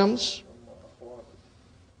amma comes?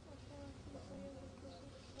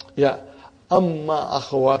 Yeah. Amma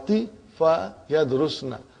akhwati fa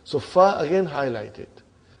yadrusna. So fa again highlighted.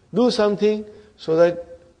 Do something so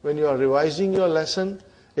that when you are revising your lesson,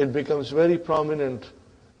 it becomes very prominent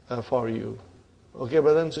for you. Okay,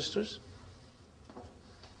 brothers and sisters?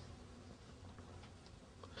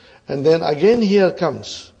 And then again here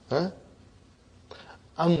comes. Huh?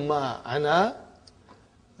 Amma ana.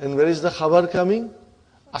 And where is the khabar coming?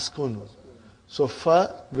 Askunu. So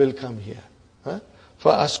fa will come here. Huh? Fa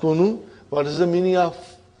askunu. What is the meaning of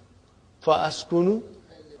fa askunu?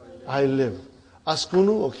 I live.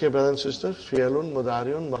 Askunu, okay, brothers and sisters, fi'lun,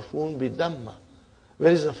 mudariun, marfuun, bidamma.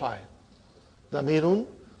 Where is the file? Damirun,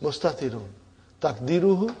 mustatirun.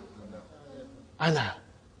 Takdiruhu, ana.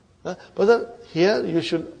 But here you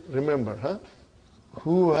should remember,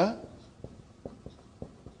 huwa,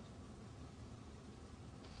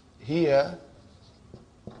 here,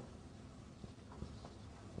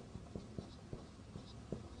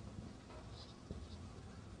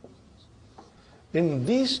 in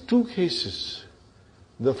these two cases,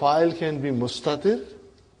 the file can be mustatir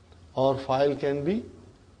or file can be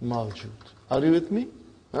mawjood. Are you with me?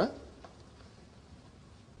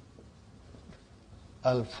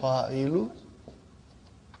 Al-fa'ilu,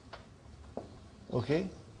 okay,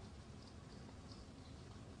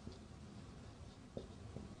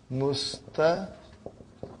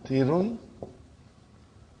 mustatirun,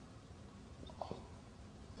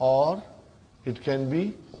 or it can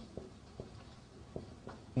be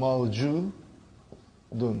mawjoodun.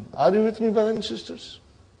 Are you with me, brothers and sisters?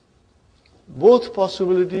 Both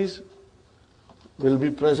possibilities will be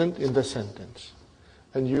present in the sentence.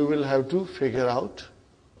 And you will have to figure out.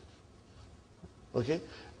 Okay?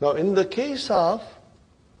 Now, in the case of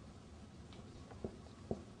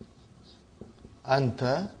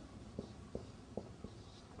anta,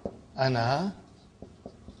 ana,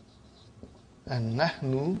 and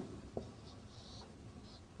nahnu,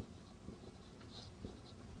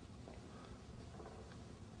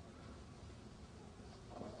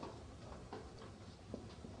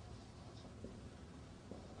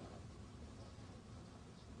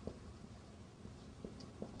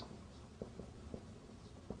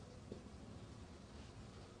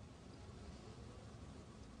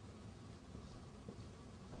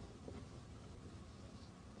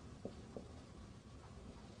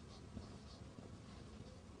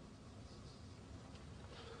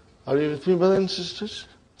 are you with me, brothers and sisters?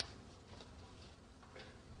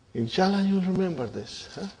 Inshallah, you'll remember this.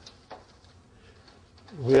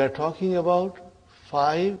 We are talking about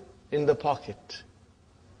 5 in the pocket.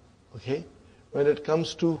 Okay? When it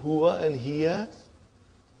comes to huwa and hiya,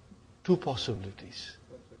 2 possibilities.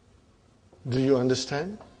 Do you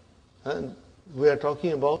understand? We are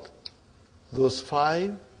talking about those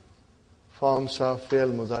 5 forms of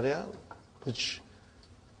fi'l mudari'a, which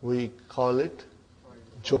we call it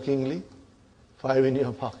jokingly, 5 in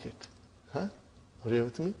your pocket. Are you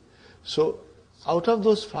with me? So, out of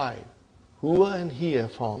those 5, huwa and hiya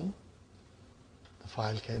form, the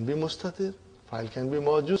file can be mustatir, file can be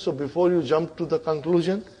mawjood. So, before you jump to the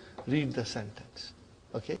conclusion, read the sentence.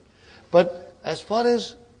 Okay? But as far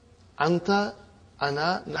as anta,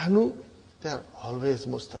 ana, nahnu, they are always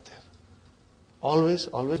mustatir. Always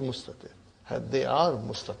mustatir. They are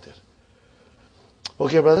mustatir.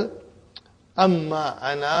 Okay, brother? Amma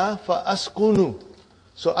ana fa askunu.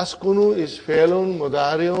 So askunu is fi'lun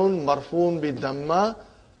mudari'un marfuun bi dhamma.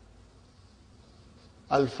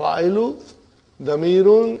 Al fa'ilu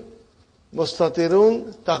damirun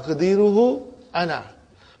mustatirun taqdiruhu ana.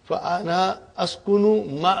 Fa ana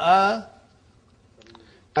askunu ma'a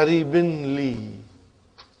qaribin li.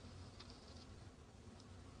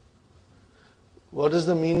 What is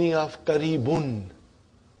the meaning of qaribun?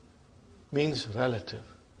 Means relative.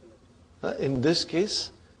 In this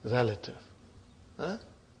case, relative.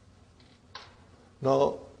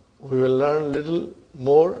 Now, we will learn a little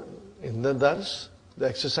more in the dars. The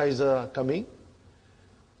exercises are coming.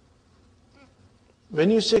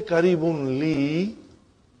 When you say qaribun li,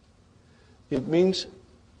 it means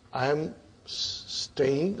I am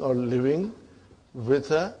staying or living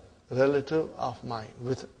with a relative of mine.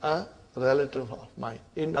 With a relative of mine.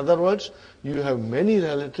 In other words, you have many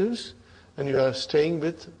relatives and you are staying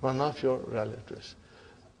with one of your relatives.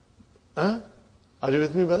 Are you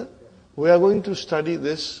with me, brother? We are going to study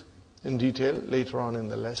this in detail later on in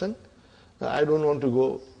the lesson. Now, I don't want to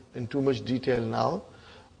go in too much detail now.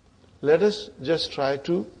 Let us just try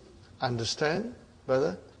to understand,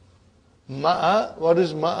 brother. Ma'a, what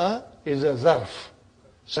is ma'a? Is a zarf.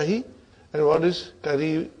 Sahi? And what is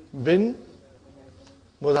qaribin?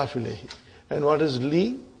 Mudaf ilayhi. And what is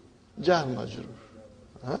li? Jar majrur.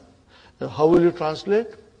 How will you translate?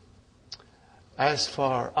 As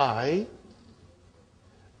for I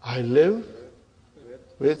live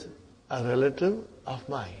with a relative of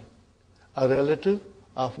mine. A relative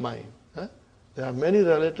of mine. There are many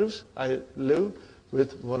relatives. I live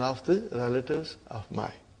with one of the relatives of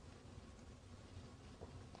mine.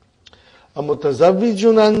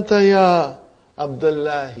 Amutazawwijun anta ya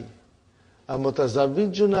Abdullahi.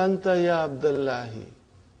 Amutazawwijun anta ya Abdullahi.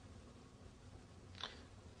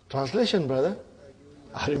 Translation, brother.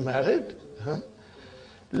 Are you married?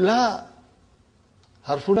 La.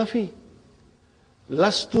 Harfu nafi.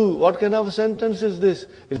 Lastu, what kind of a sentence is this?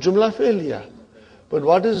 It's jumla fi'liya. But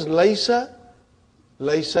what is laisa?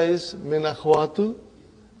 Laisa is min akhwatu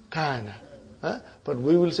kana. But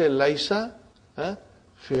we will say laisa,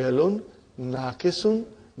 fi'lun, naqisun,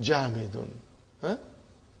 jamidun.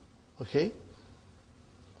 Okay?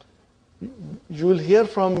 You will hear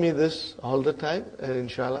from me this all the time, and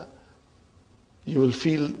inshallah, you will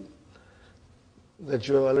feel that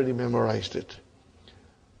you have already memorized it.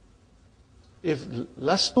 If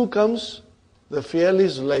lastu comes, the fi'l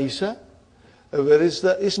is laisa. Where is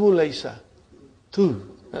the ismu laisa? Tu.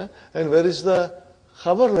 And where is the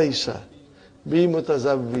khabar laisa? Bi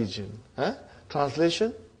mutazawwijin.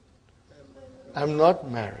 Translation? I'm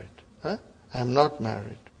not married. I'm not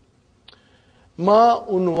married. Ma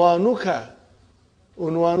unwanuka.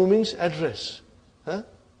 Unwanu means address.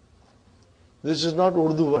 This is not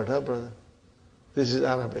Urdu word, brother. This is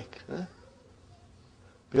Arabic.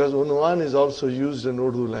 Because unwan is also used in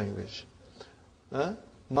Urdu language.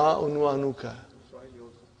 Ma unwanuka.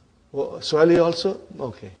 Swahili also?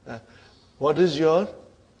 Okay. What is your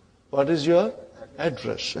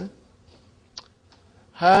address?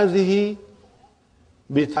 Hadihi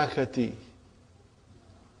bitakati.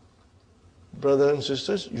 Brothers and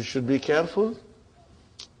sisters, you should be careful.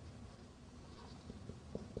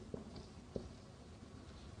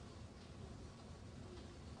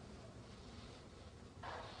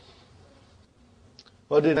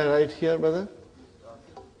 What did I write here, brother?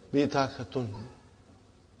 Bitakatun.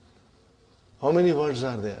 How many words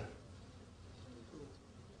are there?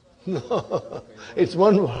 No, it's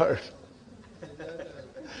one word.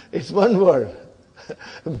 It's one word.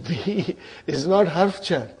 B is not harf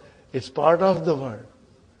jar. It's part of the word.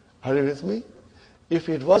 Are you with me? If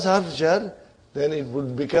it was harf jar, then it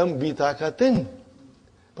would become bitakatin.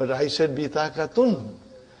 But I said bitakatun.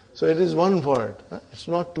 So it is one word. It's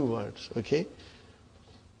not two words. Okay?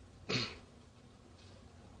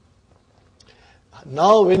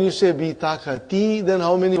 Now when you say bitakati, then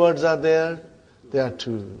how many words are there? There are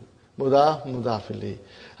two. Mudaf, mudafili.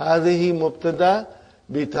 Hadihi mubtada,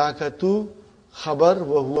 bitakatu, khabar,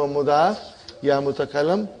 wa huwa mudaf, ya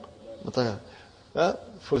mutakalam,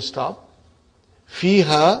 full stop.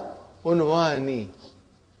 Fiha unwani.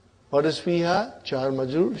 What is fiha? Char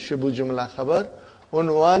majrur, shibu jumla khabar.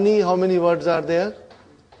 Unwani, how many words are there?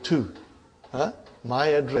 Two. My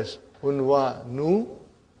address. Unwanu.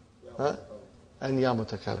 And ya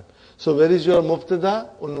mutakalam. So where is your mubtada?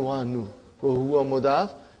 Unwanu. Wa huwa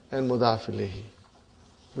mudaf and mudaf ilayhi.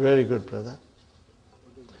 Very good, brother.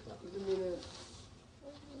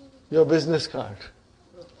 Your business card.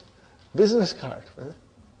 Business card.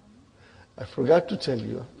 I forgot to tell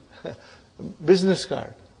you. Business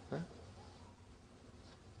card.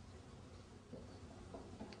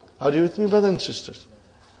 Are you with me, brothers and sisters?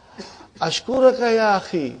 Ashkuruka ya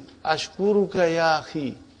akhi. Ashkuruka ya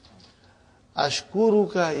akhi.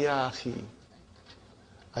 Ashkuruka ya akhi.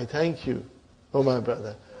 I thank you, oh my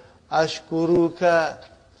brother. Ashkuruka.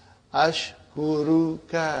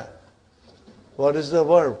 Ashkuruka. What is the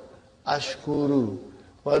verb? Ashkuru.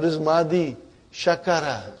 What is Madi?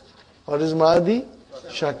 Shakara. What is Madi?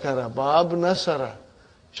 Shakara. Bab Nasara.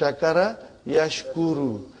 Shakara.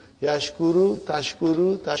 Yashkuru. Yashkuru.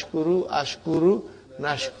 Tashkuru. Tashkuru. Ashkuru.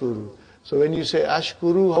 Nashkuru. So when you say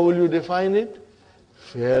Ashkuru, how will you define it?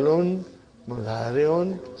 Fi'lun,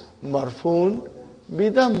 mudhari'un, marfun,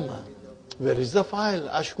 bidamma. Where is the file?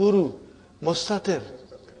 Ashkuru. Mustatir.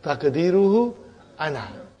 Takdiruhu. Ana.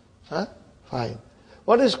 Fine.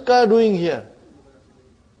 What is ka doing here?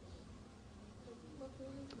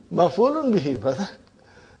 Mafulun bihi, brother.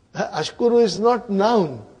 Ashkuru is not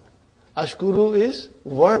noun. Ashkuru is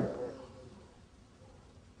verb.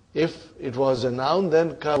 If it was a noun,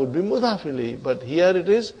 then ka would be mudafili. But here it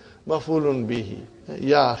is mafulun bihi.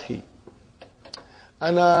 Ya akhi.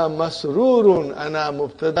 Ana masrurun. Ana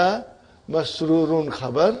mubtada. Masrurun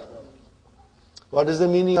khabar. What is the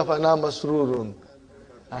meaning of ana masrurun?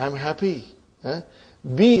 I am happy.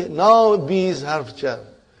 B, now B is harf jar.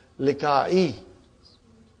 Likai.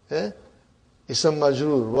 Isam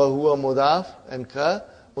majrur. Wa huwa mudaf and ka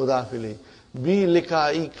mudafili. B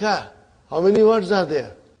likai ka. How many words are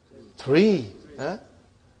there? 3.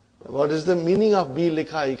 What is the meaning of bi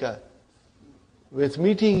likai ka? With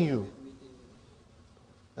meeting you.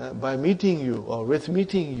 By meeting you or with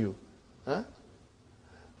meeting you.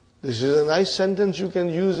 This is a nice sentence you can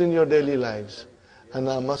use in your daily lives.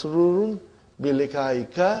 Ana masrurun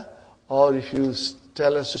bilikai ka, or if you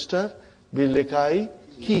tell a sister, bilikai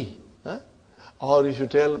ki. Or if you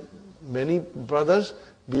tell many brothers,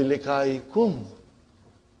 bilikai kum.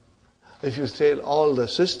 If you tell all the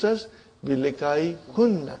sisters, bilikai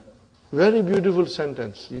kunna. Very beautiful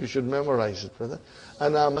sentence. You should memorize it, brother.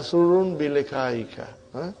 Ana masrurun bilikaika.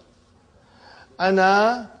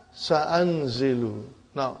 Ana sa'anzilu.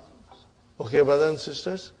 Now, okay, brothers and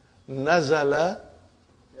sisters. Nazala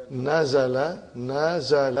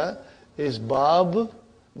is bab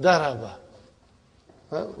daraba.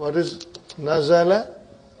 What is nazala?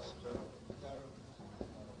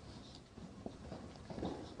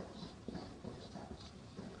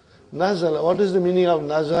 Nazala. What is the meaning of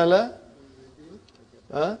nazala?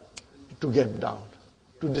 To get down,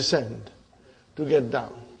 to descend, to get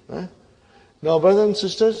down. Now, brothers and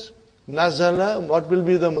sisters, nazala, what will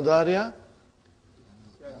be the mudariya?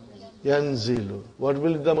 Yanzilu. What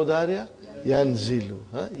will be the mudariya? Yanzilu.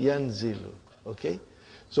 Yanzilu. Okay?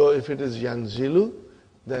 So if it is yanzilu,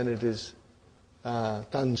 then it is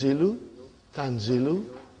tanzilu, anzilu,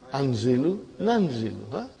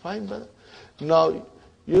 nanzilu. Fine, brother. Now,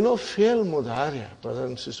 you know, fi'l mudariya, brothers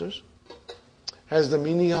and sisters, has the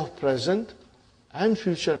meaning of present and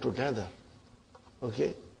future together.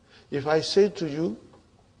 Okay? If I say to you,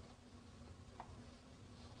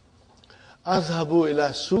 Adhabu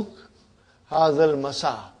ila suk hadal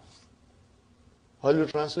masa. How do you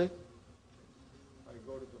translate? I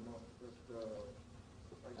go to the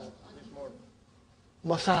this morning.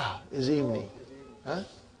 Masa is evening.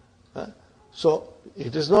 So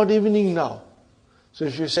it is not evening now. So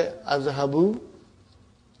if you say Adhabu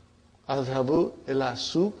ila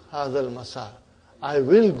suk hadal masa, I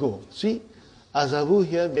will go. See, Adhabu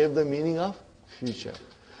here gave the meaning of future.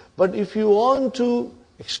 But if you want to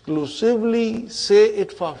exclusively say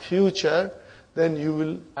it for future, then you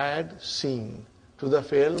will add seen to the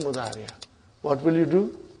fi'l mudariya. What will you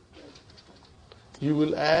do? You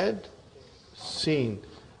will add seen.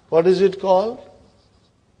 What is it called?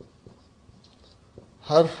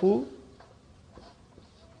 Harfu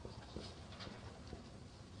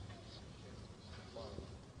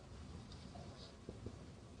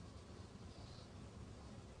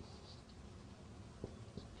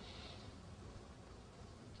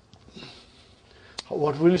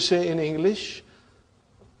what will you say in English?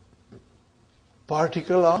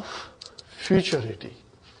 Particle of futurity.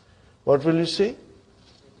 What will you say?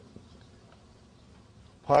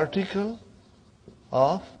 Particle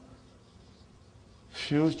of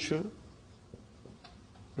futurity.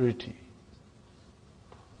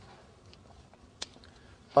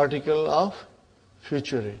 Particle of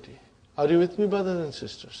futurity. Are you with me, brothers and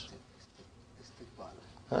sisters?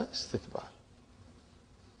 Istiqbal.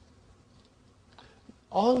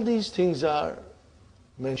 All these things are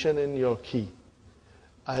mentioned in your key.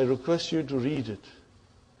 I request you to read it.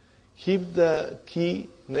 Keep the key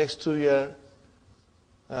next to your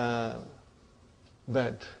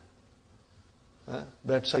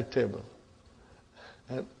bedside table.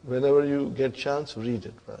 And whenever you get chance, read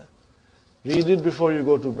it, brother. Read it before you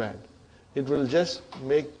go to bed. It will just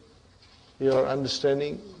make your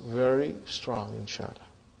understanding very strong, inshallah.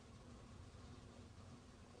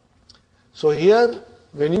 So here,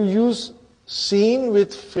 when you use seen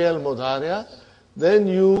with fi'l mudariya, then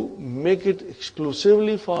you make it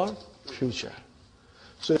exclusively for future.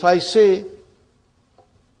 So if I say,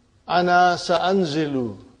 Ana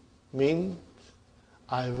sa'anzilu, means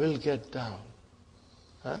I will get down.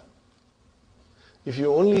 If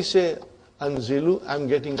you only say anzilu, I'm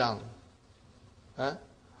getting down.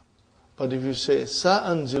 But if you say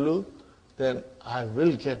sa'anzilu, then I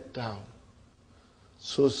will get down.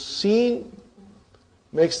 So seen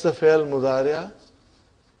makes the fi'l mudariya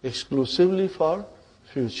exclusively for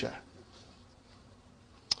future.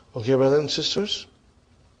 Okay, brothers and sisters?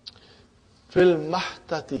 Fil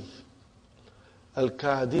mahtati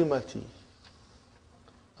al-kadimati.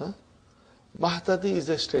 Mahtati is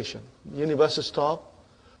a station, bus stop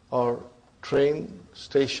or train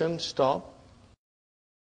station stop,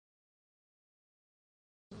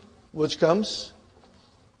 which comes,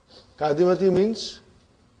 kadimati means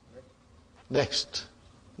next,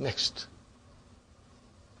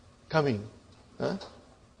 coming.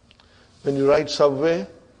 When you ride subway,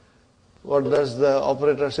 what does the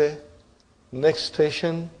operator say? Next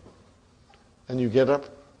station, and you get up,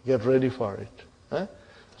 get ready for it.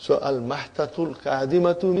 So al-mahtatul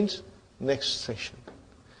kadimatu means next station.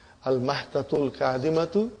 Al-mahtatul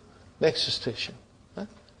kadimatu, next station.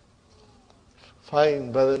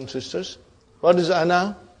 Fine, brothers and sisters. What is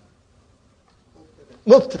ana?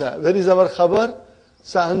 Mubtada. Where is our khabar?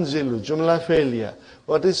 Sa'anzilu, jumla failure.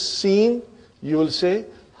 What is seen? You will say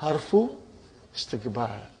harfu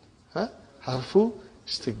istiqbal. Harfu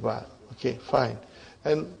istiqbal. Okay, fine.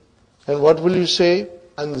 And what will you say?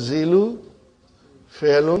 Anzilu,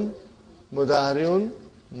 fi'lun, mudariun,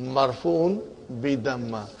 marfu'un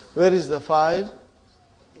bidamma. Where is the fa'il?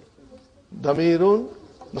 Damirun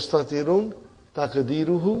mustatirun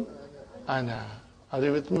taqdiruhu ana. Are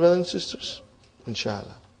you with me, brothers and sisters?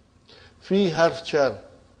 Inshallah. Fi harf jar.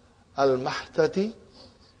 Al-mahtati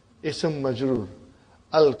ism majrur.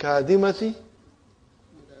 Al-kadimati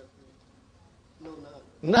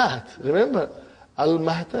naat. Remember,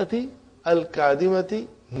 al-mahtati al-kadimati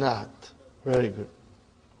naat. Very good.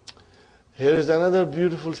 Here is another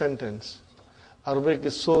beautiful sentence. Arabic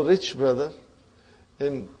is so rich, brother,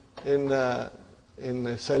 in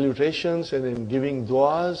salutations and in giving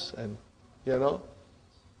du'as and,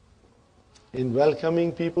 in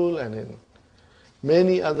welcoming people and in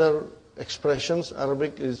many other expressions.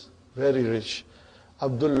 Arabic is very rich.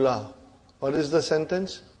 Abdullah. What is the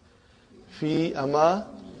sentence? Fi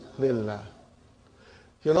amanillah.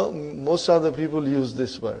 Most of the people use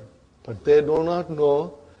this word, but they do not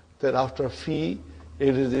know that after fi,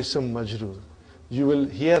 it is ism majroor. You will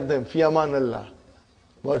hear them, fi amanillah.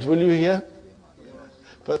 What will you hear?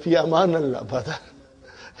 But fi amanillah, brother.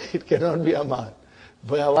 It cannot be aman.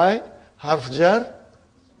 But why? Harf jar,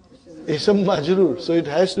 ism majroor. So it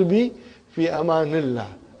has to be fi amanillah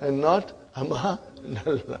and not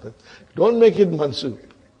amanillah. Don't make it mansub.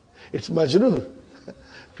 It's majroor.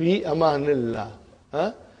 Fi amanillah.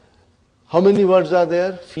 Huh? How many words are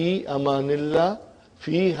there? Fi amanillah.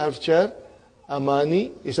 Fi harf jar,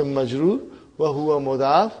 amani ism majroor, wa huwa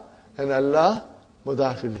mudaf, and Allah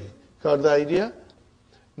mudaf ilayh. Got the idea?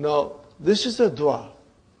 Now, this is a dua.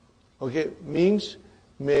 Okay, means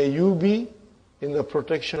may you be in the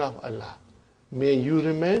protection of Allah. May you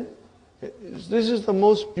remain. This is the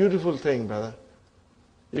most beautiful thing, brother.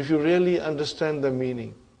 If you really understand the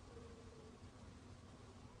meaning.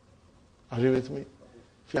 Are you with me?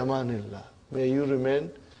 Fi amanillah. May you remain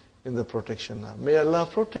in the protection now. May Allah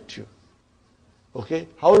protect you. Okay?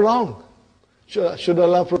 How long should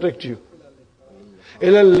Allah protect you?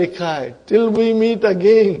 Ilal likai. Till we meet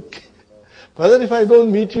again. Brother, if I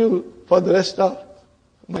don't meet you for the rest of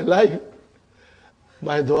my life,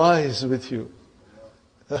 my dua is with you.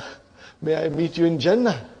 May I meet you in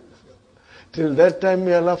Jannah. Till that time,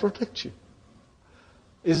 may Allah protect you.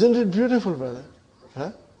 Isn't it beautiful, brother?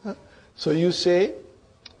 Huh? So you say,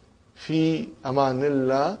 fi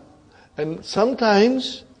amanillah. And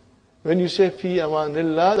sometimes, when you say fi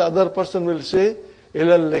amanillah, the other person will say,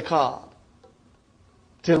 ilal liqa.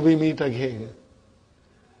 Till we meet again.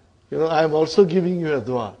 I am also giving you a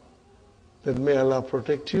dua. That may Allah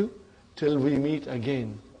protect you till we meet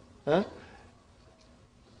again. Huh?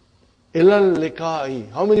 Ilal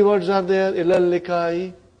liqa'i. How many words are there? Ilal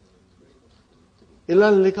liqa'i.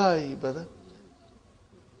 Ilal liqa'i, brother.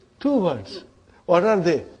 2 words. What are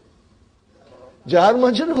they? Jar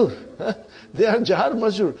majroor. They are jar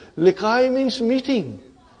majroor. Liqa'i means meeting.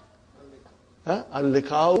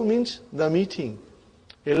 Al-liqa'u means the meeting.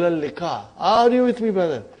 Ilal liqa. Are you with me,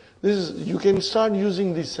 brother? You can start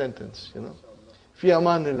using this sentence, Fi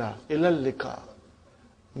amanillah, ilal liqa.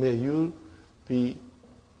 May you be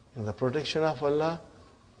in the protection of Allah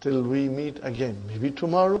till we meet again. Maybe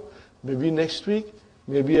tomorrow, maybe next week,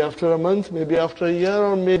 maybe after a month, maybe after a year,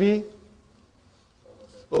 or maybe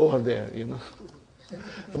over there,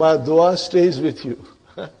 My dua stays with you.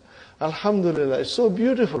 Alhamdulillah. It's so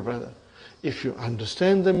beautiful, brother. If you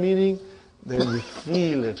understand the meaning, then you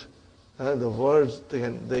feel it. The words,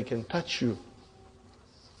 they can touch you.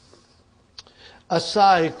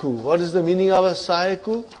 Asaiku. What is the meaning of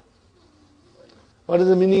asaiku? What is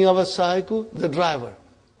the meaning of asaiku? The driver.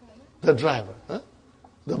 The driver.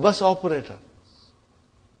 The bus operator.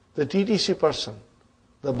 The TTC person.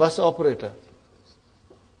 The bus operator.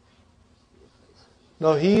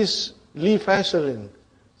 Now he is Li Faisalin.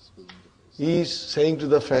 He is saying to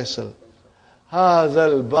the Faisal,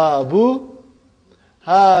 Hazal Babu.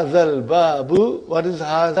 Hazal Babu. What is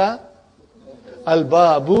Haza? Al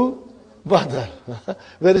Babu Badal.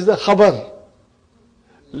 Where is the khabar?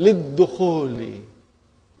 Lid-dukhuli.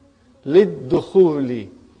 Lid-dukhuli.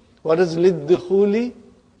 What is lid-dukhuli?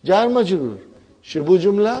 Jar majroor. Shibu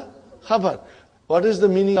jumla khabar. What is the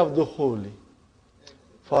meaning of dukhuli?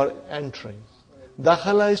 For entering.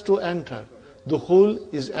 Dakhala is to enter.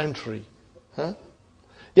 Dukhul is entry.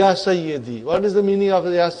 Ya Sayyidi. What is the meaning of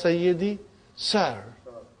Ya Sayyidi? Sir.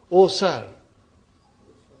 Oh, sir.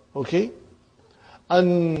 Okay?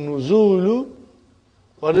 An-nuzulu.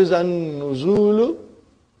 What is an-nuzulu?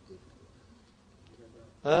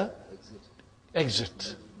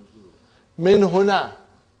 Exit. Min huna.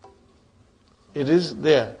 It is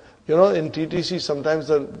there. In TTC, sometimes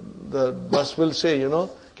the bus will say,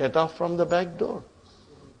 get off from the back door.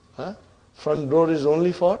 Front door is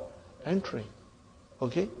only for entering.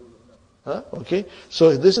 Okay? Okay?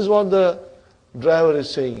 So this is what the driver is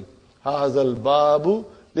saying. هَذَا الْبَابُ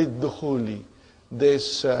لِلدُّخُولِ.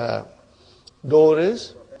 This door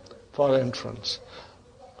is for entrance.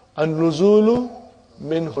 النُّزُولُ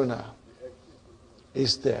مِنْ هُنَا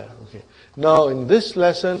is there. Okay. Now in this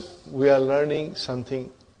lesson we are learning something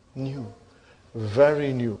new,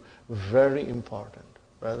 very new, very important,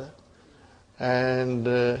 brother. And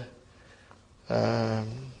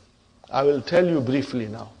I will tell you briefly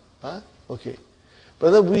now. Okay.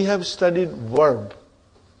 Brother, we have studied verb.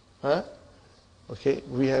 Okay,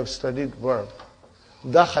 we have studied verb.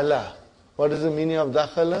 Dakhala. What is the meaning of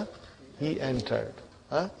dakhala? He entered.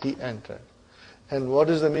 He entered. And what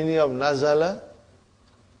is the meaning of nazala?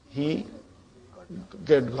 He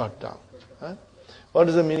got down. What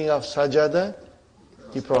is the meaning of sajada?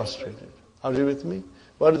 He prostrated. Are you with me?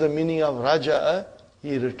 What is the meaning of raja'a?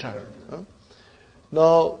 He returned.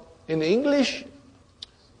 Now, in English,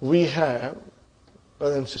 we have,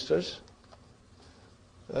 brothers and sisters,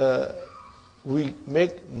 we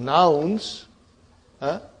make nouns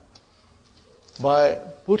by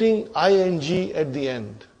putting ing at the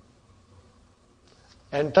end.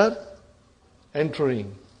 Enter,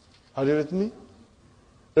 entering. Are you with me?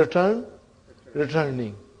 Return,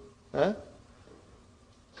 returning.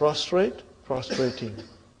 Prostrate, prostrating.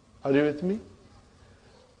 Are you with me?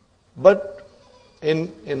 But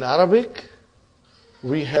in Arabic,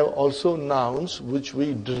 we have also nouns which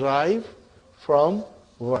we derive from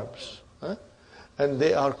verbs. And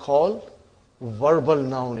they are called verbal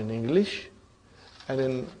noun in English. And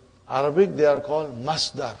in Arabic, they are called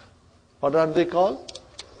masdar. What are they called?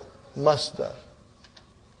 Masdar.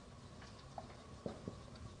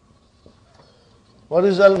 What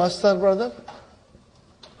is al-masdar, brother?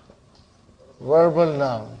 Verbal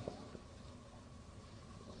noun.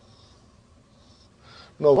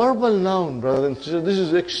 Now, verbal noun, brother and sister, this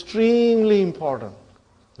is extremely important.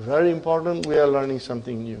 Very important. We are learning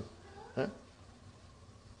something new.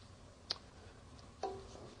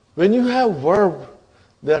 When you have verb,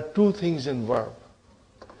 there are two things in verb.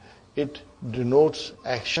 It denotes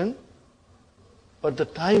action, but the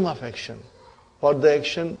time of action. What the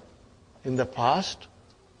action in the past,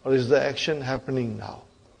 or is the action happening now?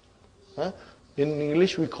 In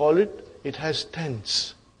English we call it has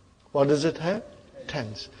tense. What does it have?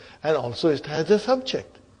 Tense. And also it has a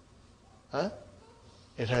subject.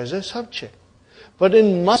 It has a subject. But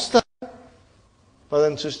in masdar, brothers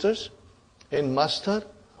and sisters, in masdar,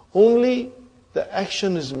 only the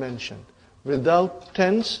action is mentioned, without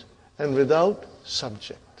tense and without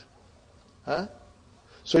subject.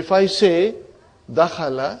 So if I say,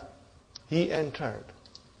 dakhala, he entered.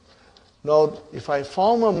 Now, if I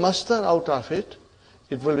form a masdar out of it,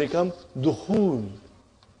 it will become dukhul.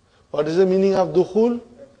 What is the meaning of dukhul?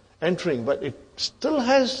 Entering. But it still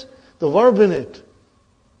has the verb in it.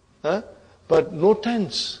 But no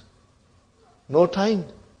tense, no time,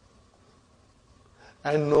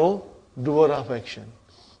 and no doer of action,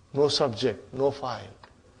 no subject, no file.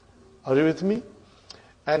 Are you with me?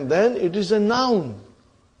 And then it is a noun.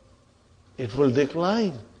 It will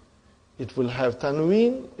decline. It will have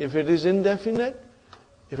tanween if it is indefinite.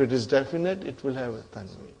 If it is definite, it will have a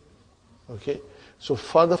tanween. Okay? So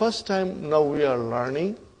for the first time now we are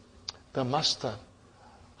learning the masdar.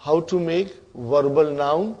 How to make verbal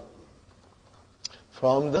noun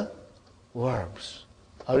from the verbs.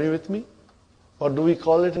 Are you with me? What do we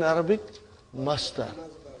call it in Arabic? Masdar.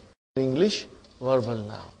 In English, verbal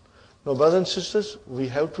noun. Now, brothers and sisters, we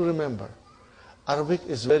have to remember, Arabic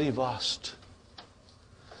is very vast.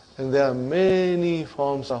 And there are many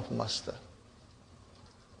forms of masdar.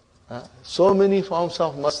 So many forms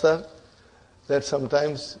of masdar that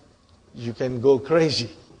sometimes you can go crazy.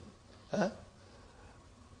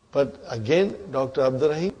 But again, Dr.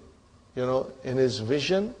 Abdurrahim, in his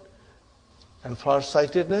vision and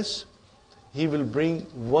farsightedness, he will bring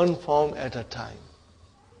one form at a time.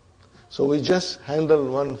 So we just handle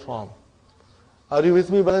one form. Are you with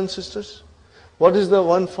me, brothers and sisters? What is the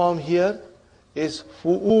one form here? Is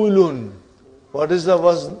fu'ulun. What is the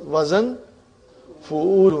wazan?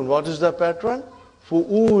 Fu'ulun. What is the pattern?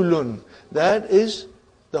 Fu'ulun. That is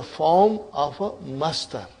the form of a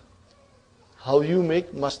masdar. How you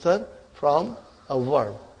make masdar from a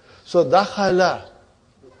verb. So dakhala,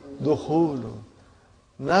 dukhulun.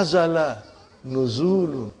 Nazala,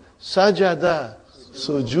 nuzulun. Sajada,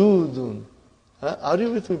 sujudun. Are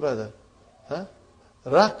you with me, brother?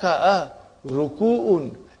 Raka'a,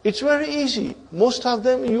 ruku'un. It's very easy. Most of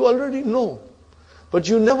them you already know. But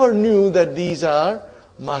you never knew that these are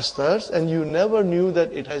masdars, and you never knew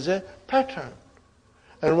that it has a pattern.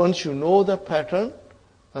 And once you know the pattern,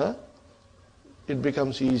 it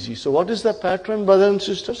becomes easy. So what is the pattern, brothers and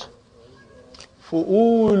sisters?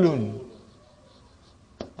 Fu'ulun.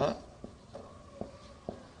 Huh?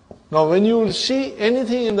 Now when you will see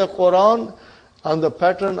anything in the Quran on the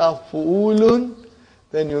pattern of fu'ulun,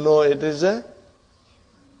 then you know it is a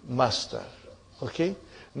master. Okay?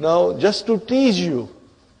 Now just to tease you,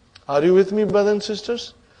 are you with me, brothers and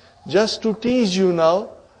sisters? Just to tease you now,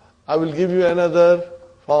 I will give you another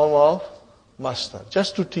form of master.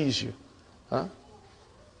 Just to tease you. Huh?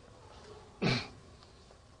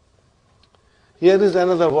 Here is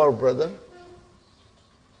another verb, brother.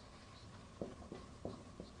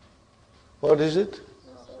 What is it?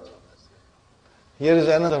 Here is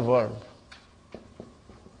another verb.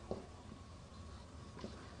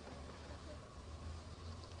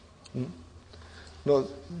 Now,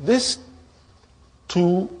 these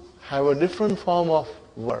two have a different form of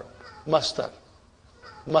verb. Master.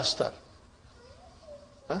 Master.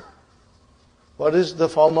 Huh? What is the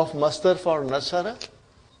form of master for nasara?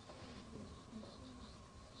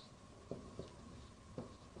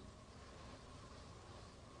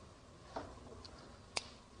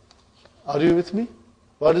 Are you with me?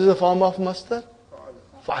 What is the form of master?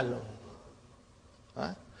 Follow.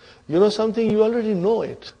 Huh? You know something, you already know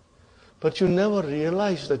it, but you never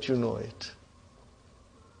realize that you know it.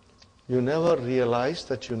 You never realize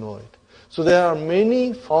that you know it. So there are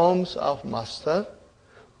many forms of master.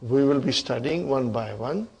 We will be studying one by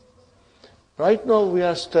one. Right now we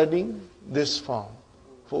are studying this form,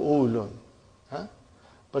 fu'ulun. Huh?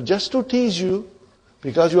 But just to tease you,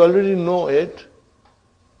 because you already know it,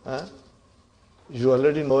 huh? You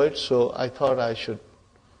already know it, so I thought I should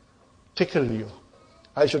tickle you.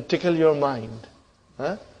 I should tickle your mind.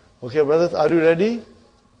 Huh? Okay, brothers, are you ready?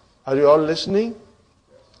 Are you all listening?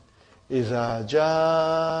 إِذَا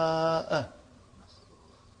جَاءَ.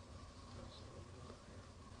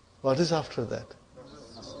 What is after that?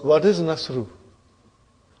 What is Nasru?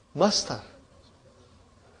 Master.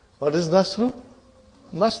 What is Nasru?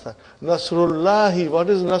 Master. Nasrullahi. What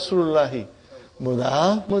is Nasrullahi?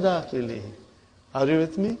 Mudaf, mudaf ilayhi. Are you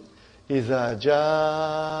with me? إِذَا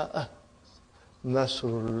جَاءَ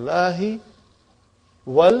Nasrullahi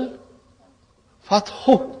wal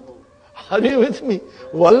fathu. Are you with me?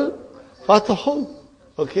 Wal fathu.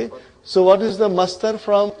 Okay. So what is the master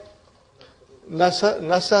from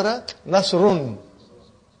Nasara? Nasrun.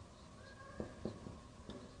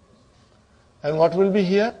 And what will be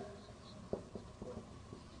here?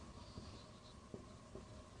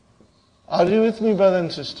 Are you with me, brothers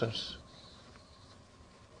and sisters?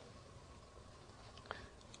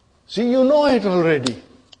 See, you know it already.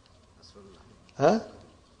 Huh?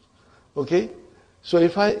 Okay? So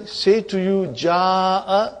if I say to you,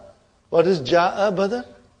 Ja'a, what is Ja'a, brother?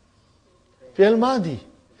 Fi'al Madi.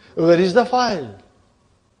 Where is the file?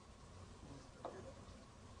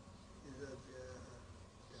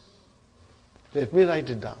 Let me write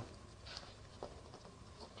it down.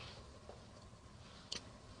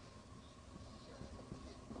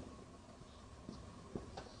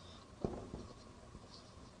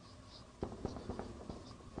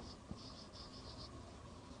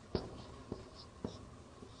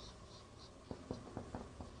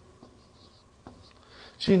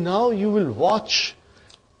 See, now you will watch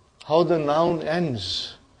how the noun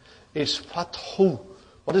ends. It's fathu.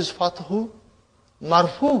 What is fathu?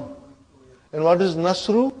 Marfu. And what is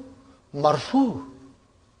nasru? Marfu.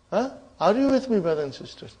 Huh? Are you with me, brothers and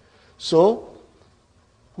sisters? So,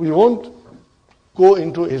 we won't go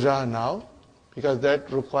into Iza now, because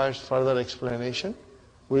that requires further explanation.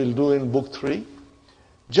 We'll do in book 3.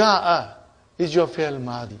 Ja'a is your fi'l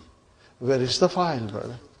madi. Where is the file,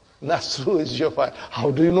 brother? Nasru is your file.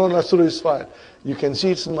 How do you know Nasru is file? You can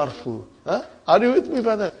see it's marfu. Huh? Are you with me,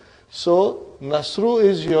 brother? So, Nasru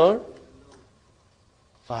is your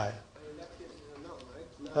file.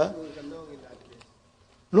 Huh?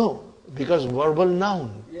 No, because verbal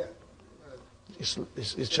noun.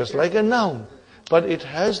 It's just like a noun. But it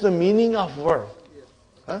has the meaning of verb.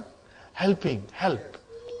 Huh? Helping, help.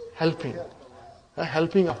 Helping.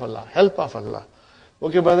 Helping of Allah. Help of Allah.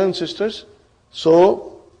 Okay, brothers and sisters.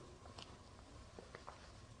 So,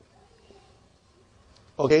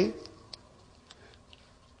 okay.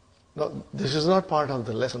 No, this is not part of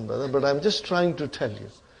the lesson, brother, but I'm just trying to tell you.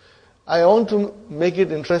 I want to make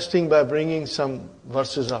it interesting by bringing some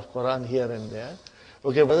verses of Quran here and there.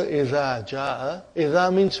 Okay, brother, Iza ja'a.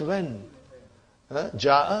 Iza means when.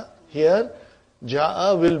 Ja'a, here,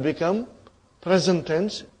 ja'a will become present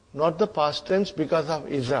tense, not the past tense because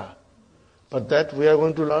of Iza. But that we are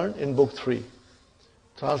going to learn in book 3.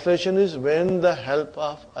 Translation is when the help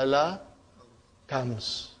of Allah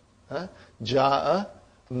comes. Ja'a,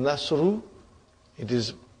 Nasru, It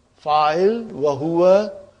is fa'il, wa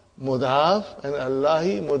huwa, mudaf, and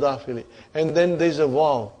Allahi, mudaf ilayh. And then there is a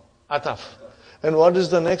waw, ataf. And what is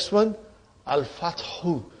the next one?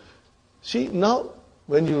 Al-fathu. See, now,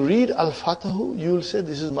 when you read Al-fathu, you will say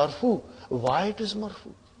this is marfu. Why it is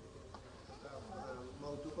marfu?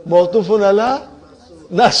 Mawtufun ala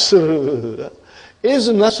nasru. Is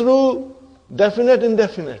nasru definite,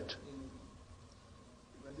 indefinite?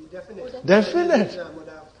 Definite.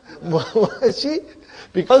 See,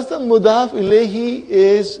 because the mudaf ilayhi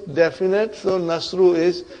is definite, so nasru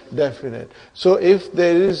is definite. So if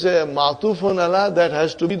there is a ma'tufun ala, that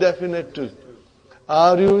has to be definite too.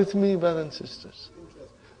 Are you with me, brothers and sisters?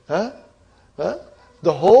 Huh?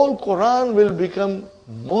 The whole Quran will become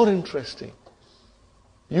more interesting.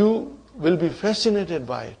 You will be fascinated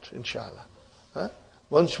by it, inshallah.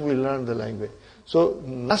 Once we learn the language. So,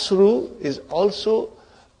 nasru is also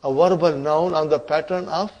a verbal noun on the pattern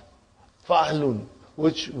of fa'lun,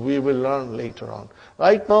 which we will learn later on.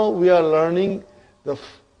 Right now, we are learning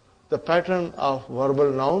the pattern of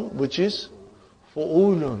verbal noun, which is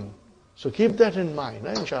fu'ulun. So keep that in mind,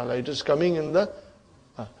 inshallah. It is coming in the...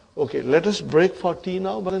 Okay, let us break for tea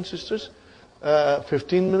now, brothers and sisters.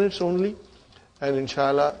 15 minutes only. And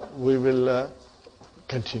inshallah, we will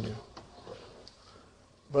continue.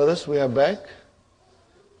 Brothers, we are back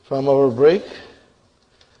from our break.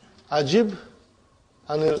 Ajib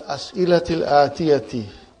anil as'ilatil atiyati.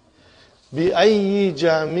 Bi ayyi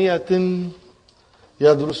jamiatin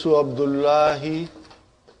yadrusu Abdullahi.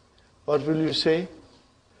 What will you say?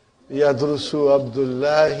 Yadrusu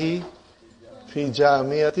Abdullahi fi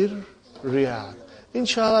jamiatir Riyadh.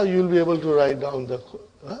 Inshallah, you will be able to write down the...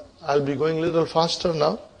 I'll be going a little faster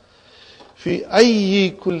now. Fi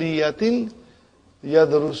ayyi kulliyatin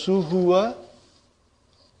yadrusu huwa.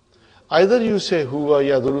 Either you say huwa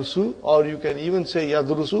yadrusu, or you can even say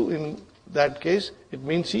yadrusu. In that case, it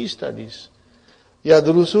means he studies.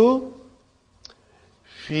 Yadrusu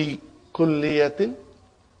fi kulliyatin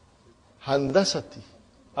handasati.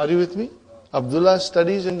 Are you with me? Abdullah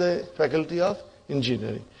studies in the faculty of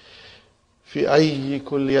engineering. Fi ayyi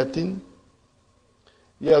kulliyatin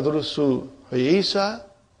yadrusu Isa.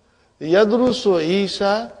 Yadrusu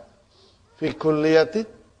Isa fi kulliyati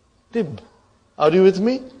tib. Are you with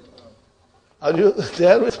me? Are you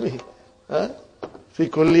there with me? Fi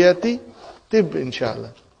kulliyati tib,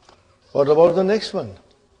 inshallah. What about the next one?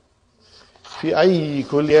 Fi ayyi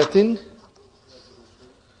kulliyatin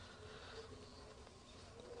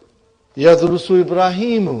yadrusu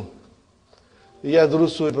Ibrahimu.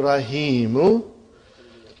 Yadrusu Ibrahimu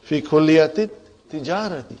fi kulliyati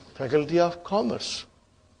tijarati. Faculty of Commerce.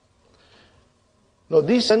 Now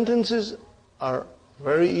these sentences are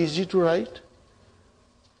very easy to write,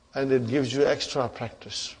 and it gives you extra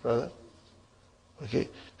practice, brother. Okay.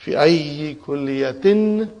 Fi ayyi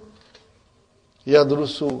kulliyatin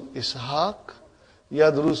yadrusu Ishaq.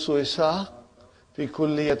 Yadrusu Ishaq fi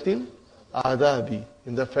kulliyatin adabi.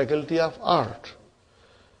 In the faculty of art.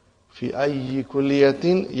 Fi ayyi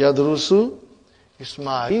kulliyatin yadrusu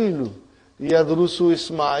Ismailu. Yadrusu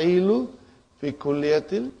Ismailu fi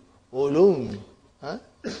kulliyatil ulumi.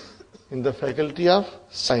 In the faculty of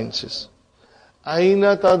sciences.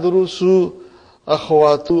 Aina tadrusu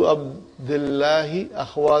akhwatu Abdullahi.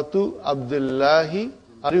 Akhwatu Abdullahi.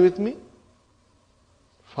 Are you with me?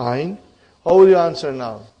 Fine. How will you answer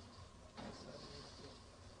now?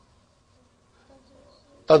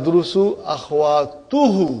 Tadrusu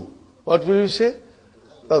akhwatuhu. What will you say?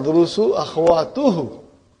 Tadrusu akhwatuhu.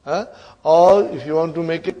 Or if you want to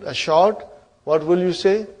make it a short, what will you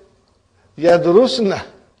say? Yadrusna.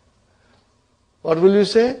 What will you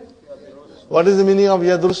say? What is the meaning of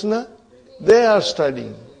Yadrusna? They are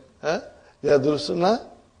studying. Yadrusna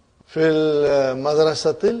fil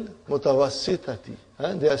madrasatil mutawassitati.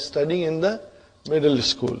 They are studying in the middle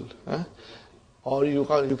school. Or you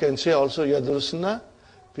can say also Yadrusna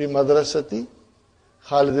fi madrasati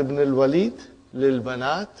Khalid ibn al-Walid lil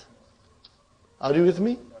banat. Are you with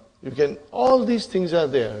me? You can, all these things are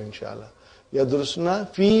there, inshallah. Yadrusna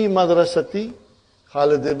fi madrasati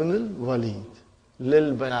Khalid ibn al-Walid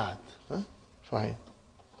lil banat. Fine.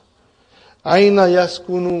 Aina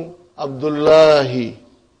yaskunu Abdullahi.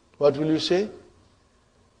 What will you say?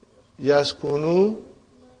 Yaskunu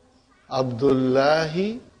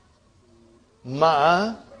Abdullahi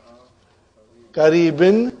ma'a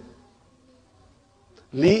karibin.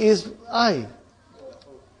 Li is I.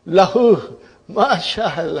 Lahu.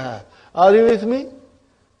 MashaAllah. Are you with me?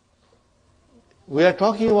 We are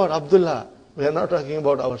talking about Abdullah. We are not talking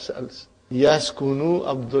about ourselves. Yaskunu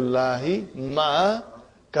Abdullahi ma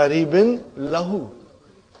karibin lahu.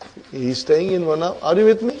 He is staying in one of... Are you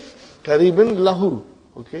with me? Qaribin lahu.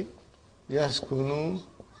 Okay. Yaskunu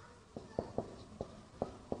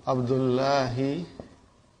Abdullahi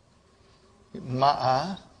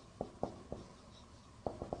ma'a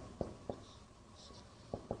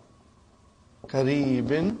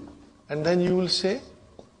Qaribin, and then you will say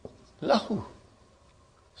lahu.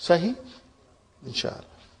 Sahih? Inshallah.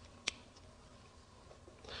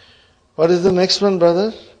 What is the next one,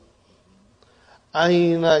 brother?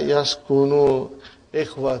 Aina yaskunu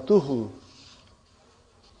ikhwatuhu.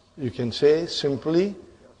 You can say simply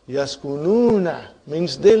yaskununa,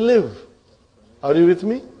 means they live. Are you with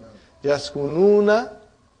me? Yaskununa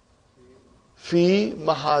fi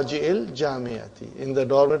mahaji'il jamiati, in the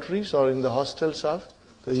dormitories or in the hostels of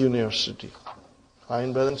the university.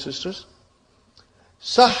 Fine, brothers and sisters?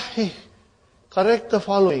 Sahih, correct the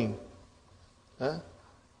following.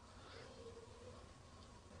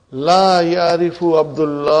 La ya'rifu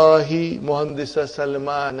Abdullahi Muhandisa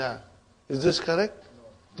Salmana. Is this correct?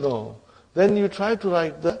 No. Then you try to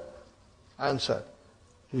write the answer.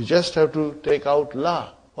 You just have to take out la.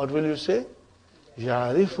 What will you say?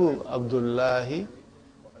 Ya'rifu Abdullahi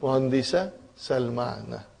Muhandisa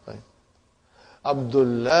Salmana. Right.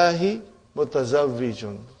 Abdullahi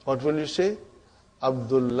Mutazawwijun. What will you say?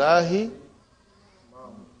 Abdullahi.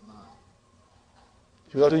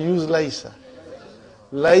 You got to use Laisa.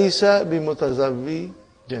 Laisa bi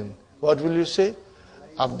mutazawwijin. What will you say?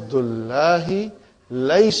 Abdullahi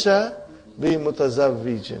Laisa bi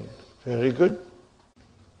mutazawwijin. Very good.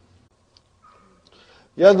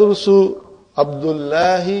 Yadrusu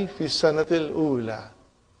Abdullahi fi sanatil ula.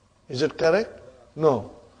 Is it correct?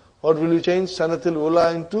 No. What will you change sanatil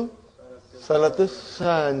ula into? Sanatil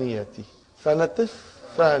thaniyati. Sanatil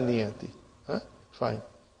thaniyati. Fine.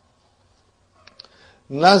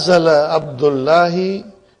 Nazala Abdullahi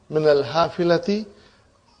min al-hafilati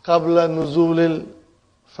qabla nuzul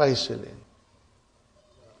al-faisilin.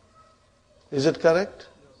 Is it correct?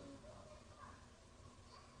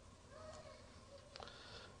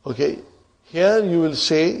 Okay. Here you will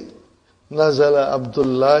say Nazala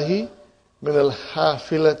Abdullahi min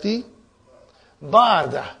al-hafilati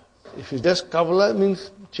ba'da. If you just qabla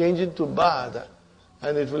means change it to ba'da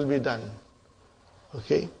and it will be done.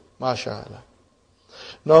 Okay? MashaAllah.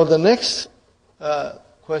 Now the next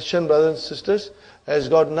question, brothers and sisters, has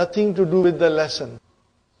got nothing to do with the lesson.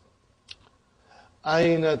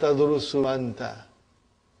 Aina tadrusu anta.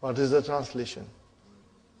 What is the translation?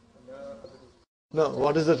 No,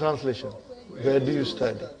 what is the translation? Where do you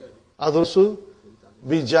study? Adrusu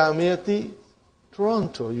bi Jamiati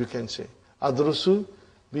Toronto, you can say. Adrusu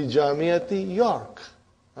bi Jamiati York.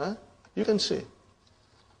 You can say.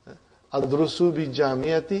 Adrusu bi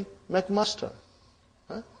Jamiati McMaster.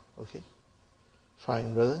 Okay.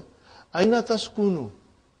 Fine, brother. Aina taskunu?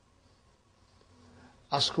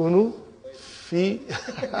 Askunu fi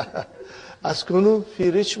Askunu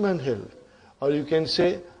fi Richmond Hill. Or you can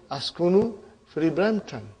say Askunu fi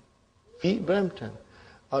Brampton. Fi Brampton.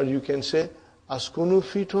 Or you can say Askunu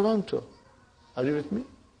fi Toronto. Are you with me?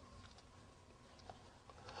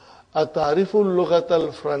 Atarifu al-lughata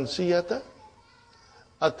al-fransiyata?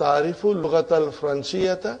 Atarifu al-lughata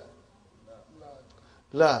al-fransiyata?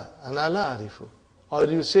 La, ana la arifu. Or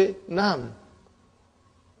you say, Naam.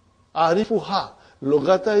 Arifuha.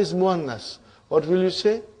 Lugata is muannas. What will you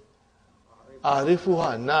say?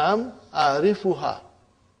 Arifuha. Naam, arifuha.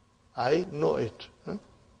 I know it.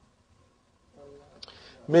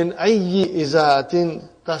 Min ayyi izaatin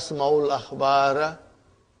tasma'ul akhbara.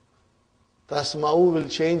 Tasma'u will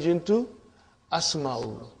change into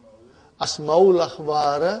asma'u. Asma'ul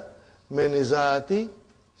akhbara min izaati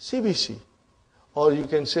CBC. Or you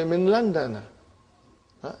can say min London.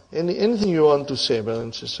 Anything you want to say, brother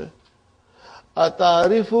and sister.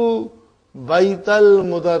 Atarifu baital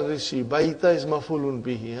mudarrisi. Baita is mafulun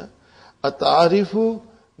bihi. Atarifu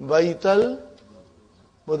baital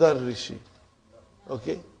mudarrisi.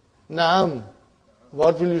 Okay. Naam.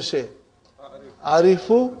 What will you say?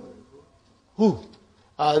 Arifu who?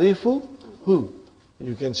 Arifu who?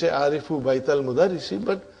 You can say Arifu baital mudarrisi,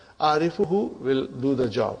 but Arifu who will do the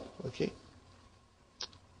job. Okay.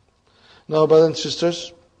 Now, brothers and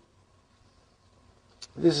sisters,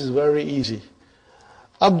 this is very easy.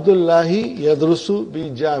 Abdullahi yadrusu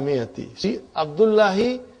bi jamiati. See,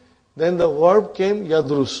 Abdullahi, then the verb came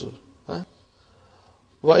yadrusu.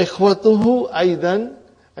 Wa ikhwatuhu aidan,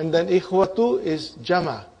 and then ikhwatu is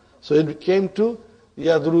jama. So it came to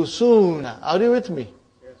yadrusuna. Are you with me?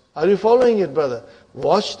 Yes. Are you following it, brother?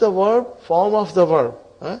 Watch the verb, form of the verb.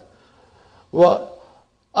 Wa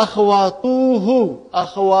akhwatuhu.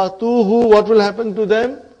 Akhwatuhu, what will happen to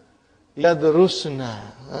them? Yadrusna.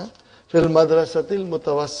 في المدرسة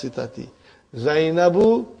المتوسطة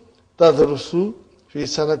زينب تدرس في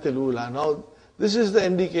سنة الأولى. Now this is the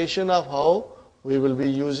indication of how we will be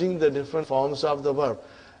using the different forms of the verb.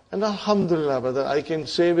 And alhamdulillah, brother, I can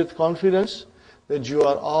say with confidence that you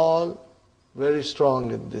are all very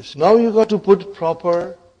strong in this. Now you got to put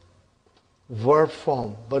proper verb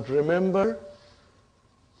form. But remember,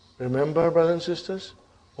 brothers and sisters,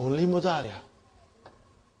 only mudariya.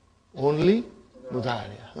 Only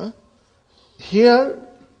mudariya. Huh? Here,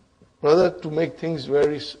 brother, to make things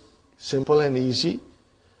very simple and easy,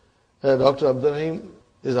 Dr. Abdurrahim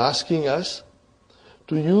is asking us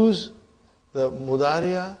to use the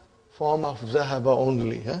mudariya form of zahaba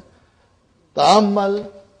only.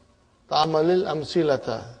 Ta'ammal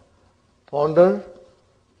al-amsilata. Ponder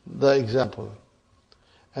the example.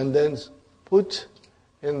 And then put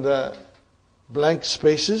in the blank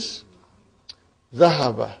spaces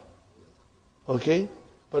zahaba. Okay?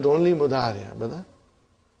 But only mudariya, brother.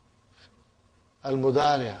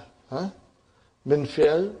 Al-mudariya. Min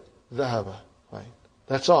fi'al zahaba. Right.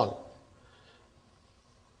 That's all.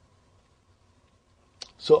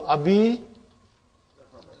 So, abi,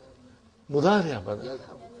 mudariya, brother.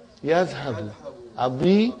 Yazhabu.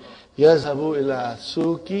 Abi yazhabu ila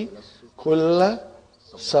suki kulla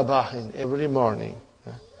sabahin. Every morning.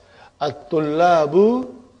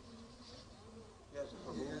 At-tullabu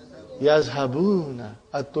yazhabuna.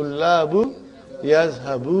 At-tullabu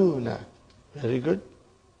yazhabuna. Very good.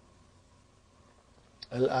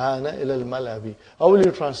 Al-ana ila al-malabi. How will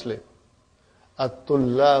you translate?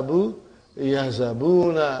 At-tullabu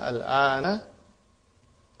yazhabuna al-ana.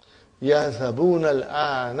 Yazhabuna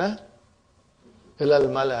al-ana ila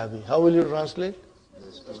al-malabi. How will you translate?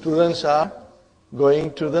 Students are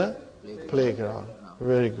going to the playground.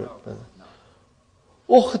 Very good.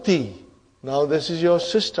 Ukhti. Now this is your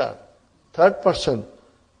sister. Third person.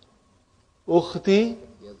 Ukhti.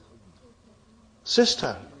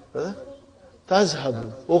 Sister.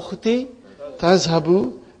 Tazhabu. Ukhti.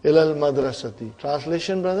 Tazhabu ila al-madrasati.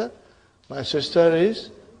 Translation, brother? My sister is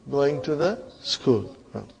going to the school.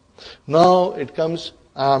 Now it comes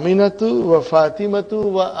Aminatu wa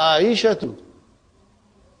Fatimatu wa Aishatu.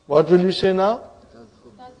 What will you say now?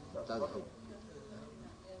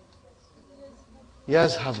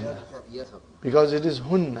 Yazhabna. Because it is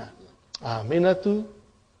hunna. Aminatu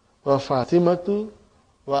wa Fatimatu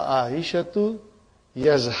wa Aishatu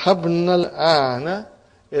yazhabna al-ana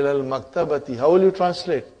ila al-maktabati. How will you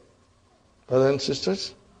translate? Brothers and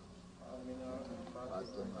sisters?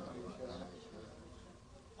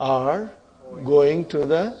 Are going to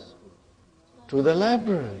the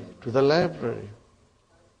library.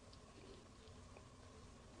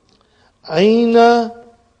 Aina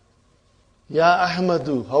ya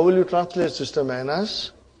Ahmadu. How will you translate, Sister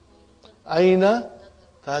Manas? Aina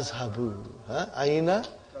tazhabu. Aina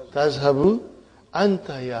tazhabu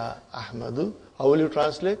anta ya Ahmadu. How will you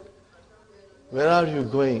translate? Where are you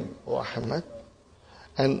going, O Ahmad?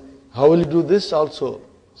 And how will you do this also?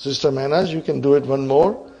 Sister Manas, you can do it one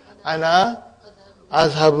more. Ana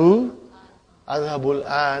azhabul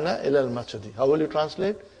ana ila al-masjid. How will you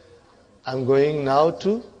translate? I'm going now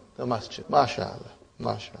to the masjid. MashaAllah.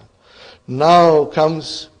 MashaAllah. Now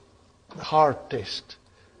comes the hard test.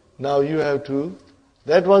 Now you have to,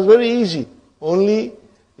 that was very easy. Only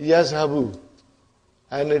yazhabu.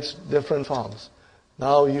 And its different forms.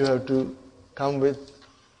 Now you have to come with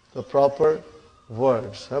the proper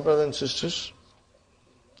words. Brothers and sisters?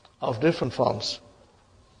 Of different forms.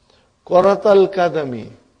 Quratal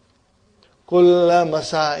kadami kulla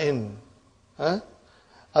masa'in.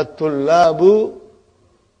 At-tullabu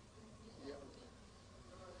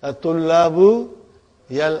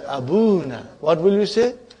yal'abuna. What will you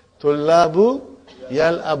say? Tullabu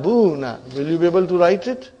yal'abuna. Will you be able to write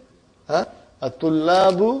it?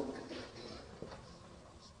 At-tullabu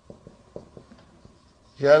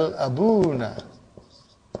yal'abuna.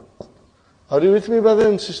 Are you with me, brothers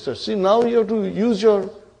and sisters? See, now you have to use your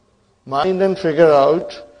mind and figure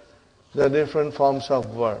out the different forms of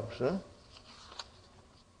verbs.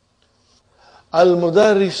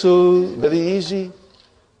 Al-mudarrisu, very easy.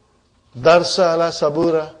 Darsa ala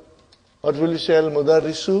sabura. What will you say,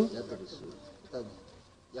 al-mudarrisu?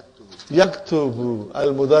 Yaktubu.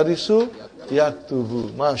 Al-mudarrisu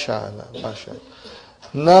yaktubu. MashaAllah. MashaAllah.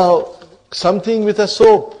 Now, something with a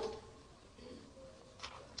soap.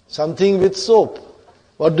 Something with soap.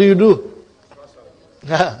 What do you do?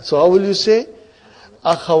 So how will you say?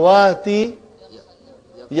 Akhawati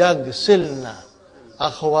yagsilna.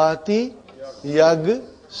 Akhawati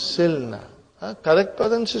yagsilna. Correct,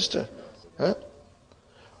 brother and sister?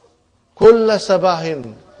 Kulla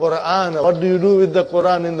sabahin. Quran. What do you do with the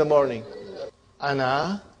Quran in the morning?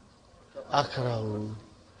 Ana akra'u.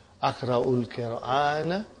 Akra'ul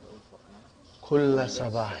Qur'ana kulla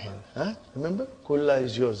sabahin. Remember? Kulla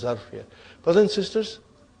is your zarf here. Brothers and sisters,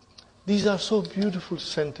 these are so beautiful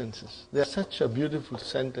sentences. They are such a beautiful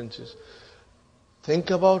sentences.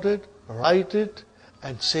 Think about it, write it,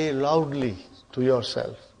 and say loudly to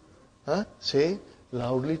yourself. Say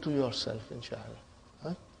loudly to yourself,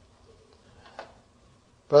 inshallah.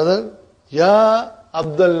 Brother, Ya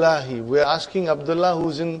Abdullahi. We are asking Abdullah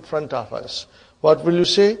who's in front of us. What will you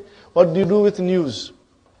say? What do you do with news?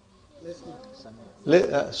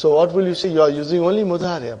 So what will you say? You are using only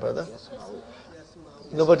mudhariya, brother.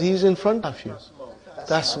 No, but he is in front of you.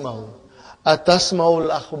 Tasma'u. Atasma'u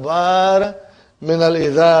al-akhbar min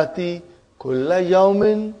al-idhati kulla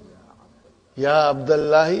yawmin. Ya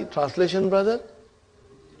Abdullahi. Translation, brother.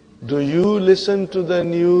 Do you listen to the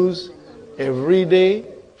news every day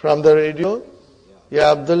from the radio?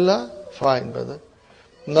 Ya Abdullah? Fine, brother.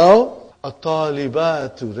 Now,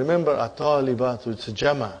 at-talibatu. Remember, at-talibatu, it's a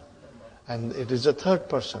jama. And it is a third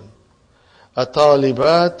person.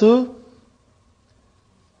 At-talibatu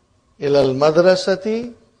ila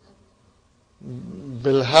al-madrasati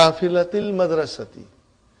bil-hafilati al-madrasati.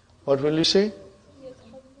 What will you say?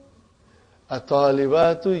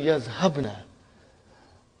 At-talibatu yazhabna.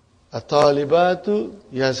 At-talibatu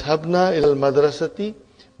yazhabna ila al-madrasati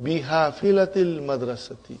bihafilati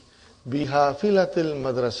al-madrasati. Bihafilati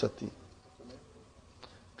al-madrasati.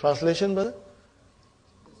 Translation, brother?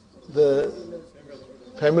 The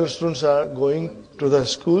female students are going to the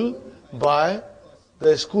school by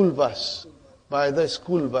the school bus. By the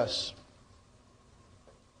school bus.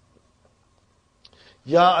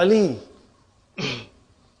 Ya Ali.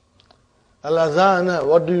 Al-adhan.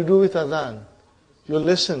 What do you do with adhan? You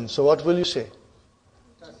listen. So what will you say?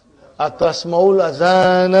 Atasmaul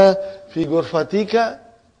adhan fi ghurfatika.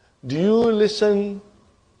 Do you listen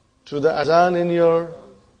to the adhan in your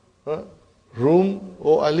room,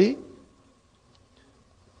 O Ali?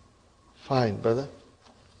 Fine, brother.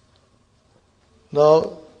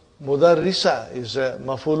 Now, mudarrisa is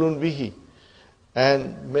mafulun bihi,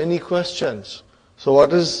 and many questions. So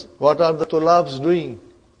what are the tulabs doing?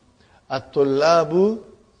 At-tullabu.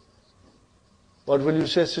 What will you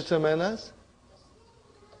say, Sister Manas?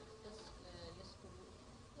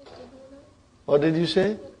 What did you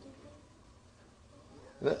say?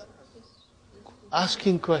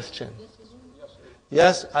 Asking question.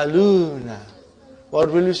 Yes, aluna.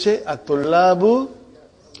 What will you say? At-tullabu.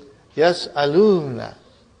 Yes, aluna.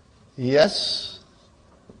 Yes.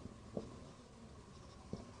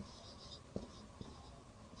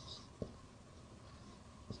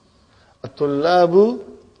 At-tullabu.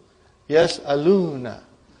 Yes, aluna.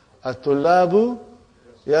 At-tullabu.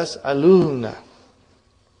 Yes, aluna.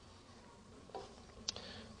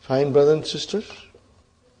 Fine, brothers and sisters.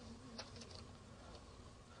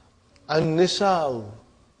 An-nisa'u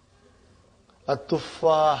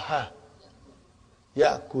at-tuffaha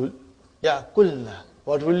ya'kulna.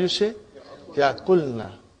 What will you say?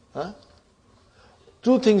 Ya'kulna.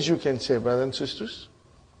 Two things you can say, brothers and sisters.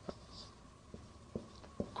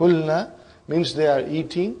 Kulna means they are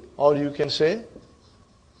eating, or you can say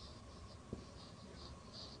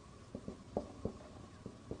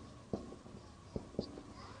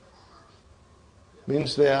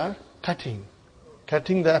means they are cutting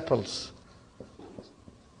the apples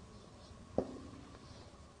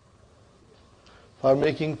for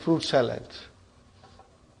making fruit salad.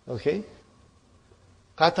 Okay?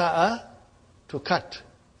 Qata'a, to cut.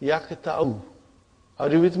 Yaqta'u. Are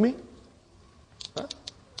you with me?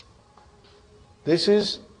 This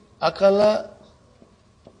is akala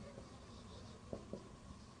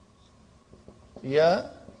ya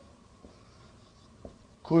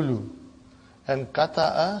kulu, and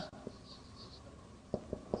qata'a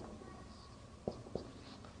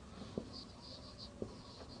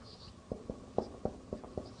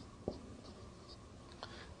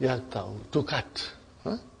yaqta'u, to cut.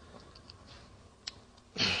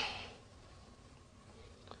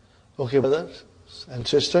 Okay, brothers and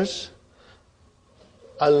sisters.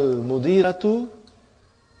 Al-mudiratu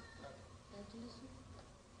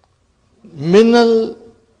minal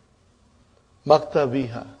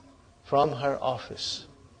maktabiha, from her office.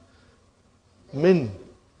 Min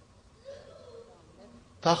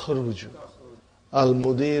takhruju.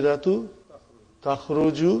 Al-mudiratu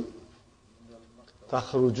takhrujul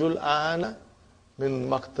ana min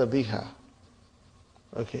maktabiha.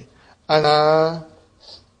 Okay. Ana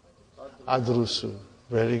adrusu.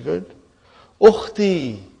 Very good.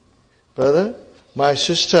 Ukhti, brother, my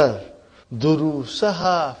sister,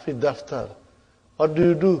 durusaha fi daftar. What do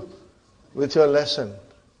you do with your lesson?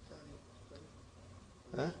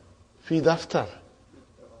 Fi daftar.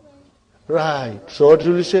 Right. So what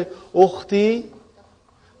will you say? Ukhti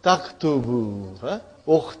taktubu.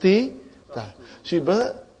 Ukhti tak. See,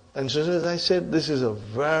 brother and sisters, as I said, this is a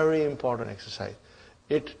very important exercise.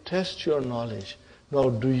 It tests your knowledge.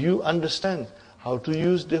 Now, do you understand how to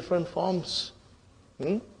use different forms?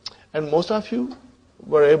 And most of you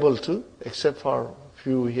were able to, except for a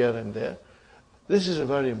few here and there. This is a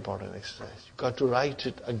very important exercise. You've got to write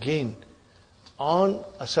it again on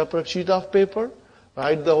a separate sheet of paper.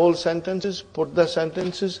 Write the whole sentences, put the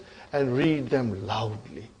sentences, and read them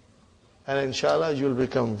loudly. And inshallah, you'll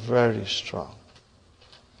become very strong.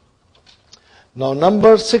 Now,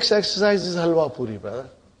 number 6 exercise is halwa puri, brother.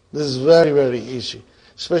 This is very, very easy.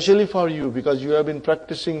 Especially for you, because you have been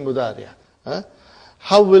practicing mudariya.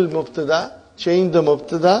 How will mubtada change the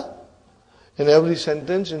mubtada in every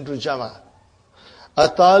sentence into jama?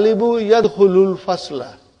 Atalibu yadkhulul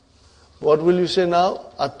fasla. What will you say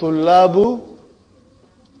now? Atullabu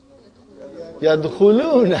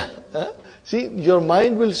yadkhuluna. See, your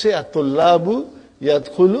mind will say Atullabu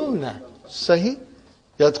yadkhuluna. Sahi?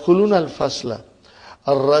 Yadkhuluna al-fasla.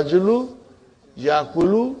 Ar-rajulu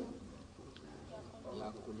yakulu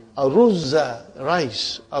aruzza,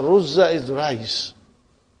 rice. Aruzza is rice.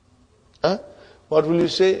 What will you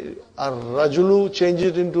say? Ar-rajulu, change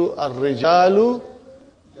it into ar-rijalu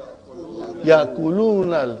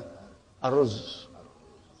yakuluna al-aruz.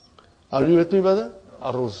 Are you with me, brother?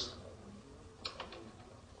 Aruz.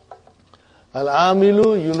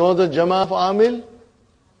 Al-amilu, you know the jama of amil?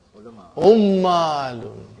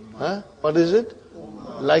 Ummalun. What is it?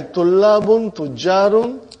 Like tullabun,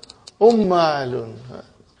 tujjarun, ummalun.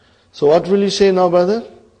 So what will you say now, brother?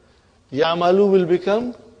 Ya'malu will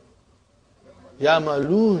become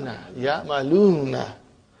Ya'maluna. Ya'maluna.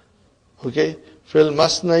 Okay? Fil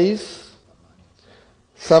masnaif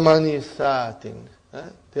thamani saatin.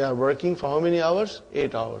 They are working for how many hours?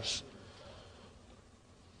 8 hours.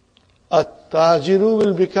 At-tajiru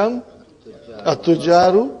will become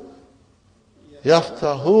At-tujaru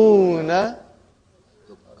yaftahuna.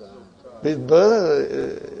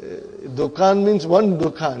 Dukan means one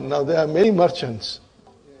dukan. Now there are many merchants.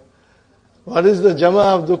 What is the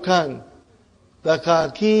jama of dukan?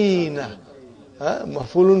 Dakakina.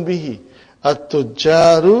 Mafulun bihi.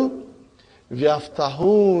 At-tujaru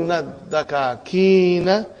yaftahuna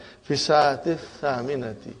dakakina fi saati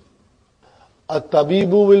thaminati.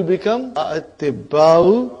 At-tabibu will become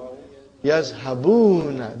at-tibba'u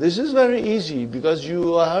yazhabuna. This is very easy because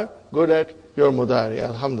you are good at your mudari.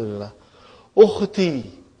 Alhamdulillah. Ukhti.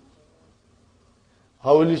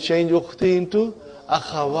 How will you change ukhti into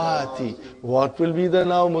akhawati? What will be the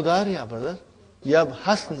now mudariya, brother?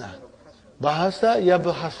 Yabhasna. Bahasa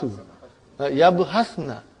yabhasu.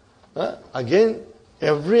 Yabhasna. Again,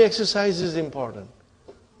 every exercise is important.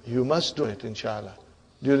 You must do it, inshallah.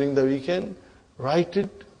 During the weekend, write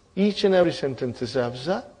it, each and every sentence. Sister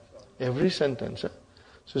Hafsa, every sentence.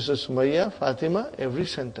 Sister Sumayya, Fatima, every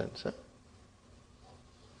sentence.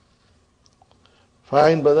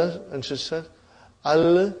 Fine, brothers and sisters.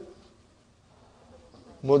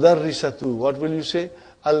 Al-mudarrisatu. What will you say?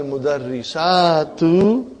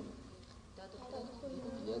 Al-mudarrisatu.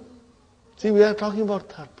 See, we are talking about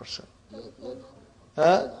third person.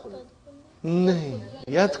 Nahi.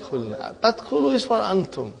 Yadkhulna. Tadkhulu is for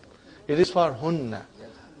antum. It is for hunna.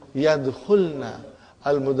 Yadkhulna.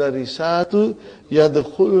 Al-mudarrisatu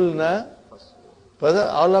yadkhulna. Brother,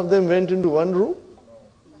 all of them went into one room?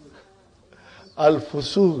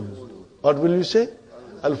 Al-fusul. What will you say?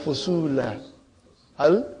 Al-fusula.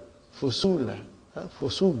 Al-fusula.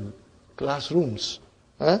 Fusul. Classrooms.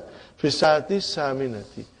 Fisati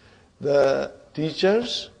saminati. The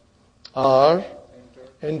teachers are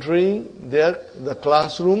entering the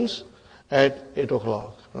classrooms at 8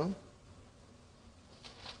 o'clock.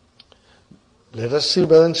 Let us see,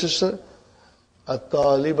 brother and sister.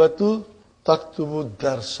 At-talibatu taktubu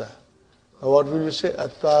darsa. What will you say?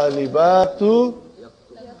 At-talibatu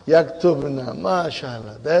yaktubna.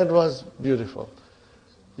 MashaAllah. That was beautiful.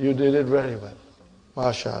 You did it very well.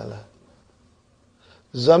 MashaAllah.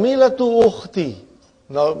 Zamilatu ukhti.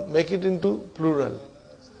 Now make it into plural.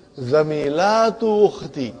 Zamilatu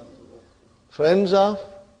ukhti. Friends of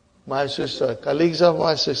my sister, colleagues of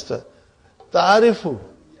my sister. Ta'arifu.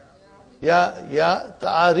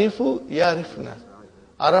 Ta'arifu yarifna.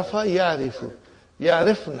 Arafa yarifu.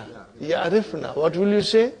 Yarifna. Yarifna. What will you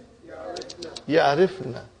say?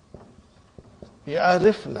 Yarifna.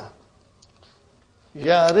 Yarifna.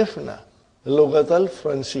 Yarifna. Lugat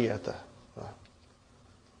al-Fransiyata.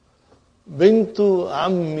 Bintu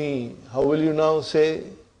ammi. How will you now say,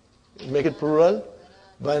 make it plural?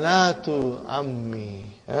 Banatu ammi.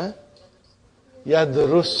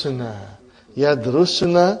 Yadrusna.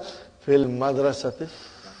 Yadrusna fil madrasati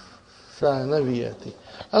sanaviyati.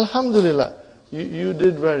 Alhamdulillah, you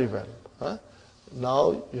did very well.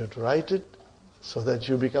 Now you have to write it so that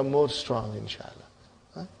you become more strong,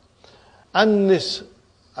 inshallah. Annis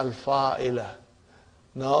al-fa'ila.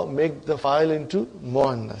 Now make the file into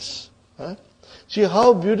muannas. See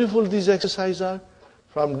how beautiful these exercises are?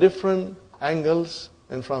 From different angles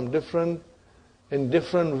and in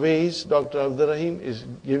different ways. Dr. Abdul Rahim is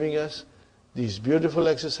giving us these beautiful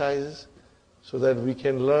exercises so that we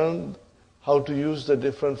can learn how to use the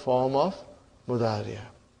different form of mudariya.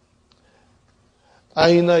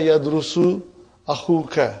 Aina yadrusu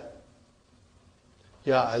akhuka.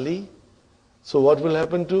 Ya Ali. So what will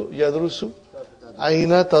happen to yadrusu?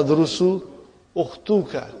 Aina tadrusu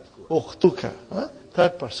ukhtuka. Ukhtuka.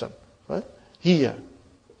 Third person. Right? Here.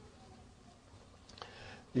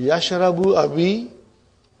 Yashrabu abi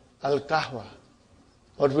al-kahwa.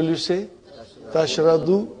 What will you say?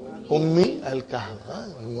 Tashradu ummi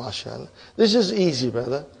al-kahwa. MashaAllah. This is easy,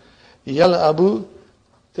 brother. Yal'abu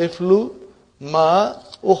tiflu ma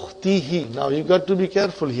ukhtihi. Now you got to be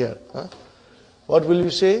careful here. What will you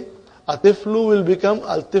say? Atiflu will become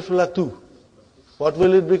al-tiflatu. What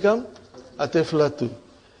will it become? Atiflatu.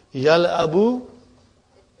 Yal'abu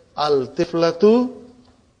al-tiflatu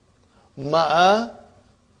ma'a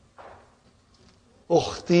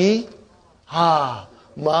ukhti ha.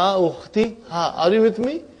 Ma ukhti ha. Are you with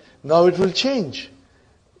me? Now it will change.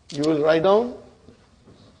 You will write down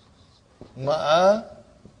ma'a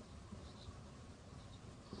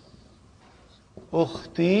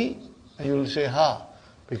ukhti, and you will say ha,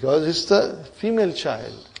 because it's the female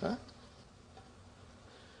child.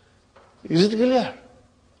 Is it clear?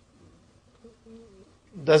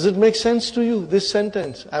 Does it make sense to you, this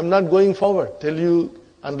sentence? I'm not going forward till you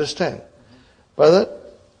understand. Brother,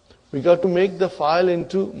 we got to make the file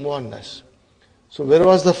into muannas. So where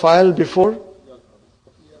was the file before?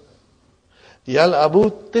 Yal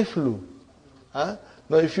abu tiflu. Now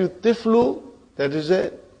if you tiflu, that is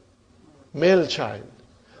a male child.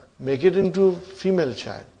 Make it into female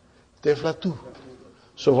child. Tiflatu.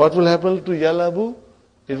 So what will happen to yal abu?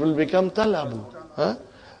 It will become talabu.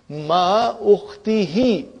 Ma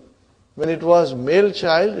ukhtihi. When it was male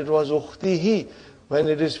child, it was ukhtihi. When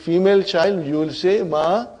it is female child, you will say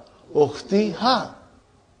ma ukhtiha.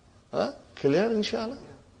 Clear, inshallah?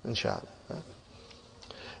 Inshallah.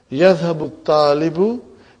 Yadhabu talibu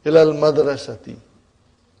ila al-madrasati.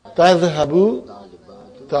 Tadhabu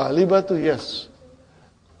talibatu, yes.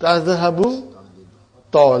 Tadhabu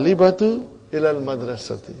talibatu ila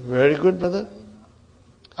al-madrasati. Very good, brother.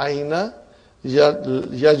 Aina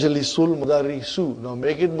yajlisul mudarisu. Now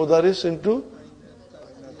make it mudaris into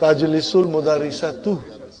tajlisul mudarisatu.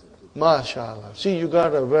 MashaAllah. See, you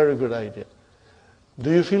got a very good idea. Do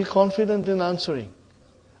you feel confident in answering?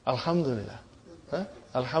 Alhamdulillah.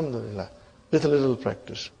 Alhamdulillah. With a little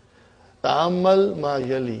practice. Ta'ammal ma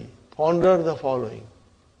yali. Ponder the following.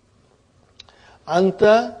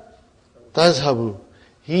 Anta tazhabu.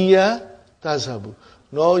 Hiya tazhabu.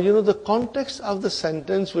 Now, you know, the context of the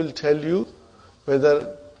sentence will tell you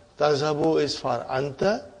whether tazhabu is for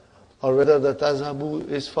anta or whether the tazhabu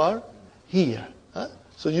is for hiya.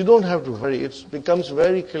 So you don't have to worry. It becomes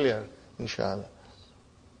very clear, inshallah.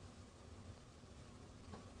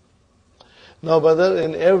 Now, brother,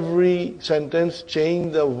 in every sentence,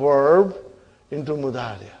 change the verb into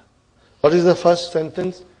mudariya. What is the first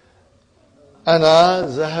sentence? Ana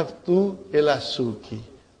zahabtu ila suki.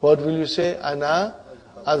 What will you say? Ana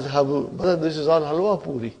azhabu. Brother, this is all halwa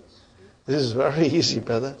puri. This is very easy,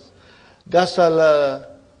 brother. Gasala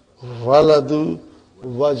waladu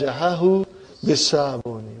wajahahu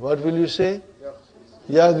bisabuni. What will you say?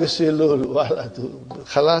 Yagsilul waladu.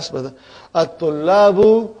 Khalas, brother.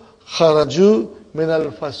 At-tullabu kharaju min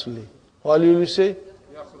al-fasli. What will you say?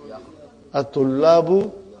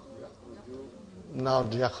 At-tullabu. Now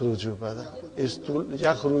yakhruju, brother. It's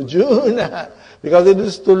yakhrujuna. Because it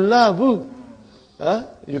is tullabu.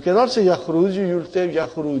 You cannot say yakhruju, you'll say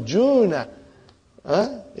yakhrujuna.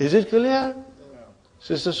 Is it clear?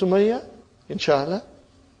 Sister Sumayya? Inshallah.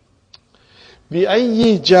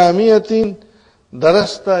 بأي جامعة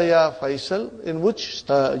درست يا فيصل? In which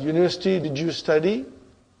university did you study?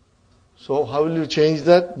 So how will you change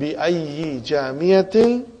that? بأي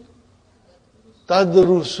جامعة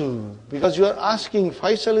تدرس. Because you are asking,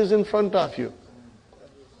 Faisal is in front of you.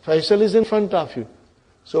 Faisal is in front of you.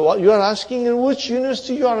 So what you are asking, in which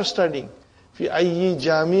university you are studying? في أي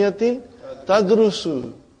جامعة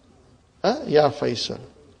تدرس. Ya Faisal.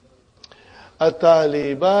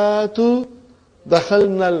 Atalibatu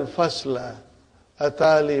dakhalna al-fasla.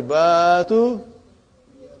 Atalibatu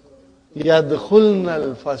yadkhulna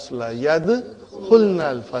al-fasla. Yadkhulna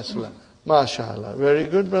al-fasla. MashaAllah. Very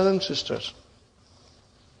good, brothers and sisters.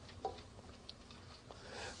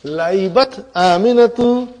 Laibat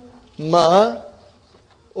Aminatu ma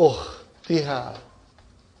ukhtiha.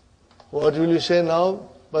 What will you say now,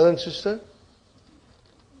 brother and sister?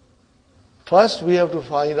 First, we have to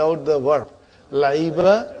find out the verb.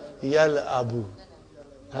 Laiba yal'abu.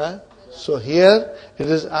 So here, it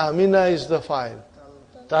is Amina is the file.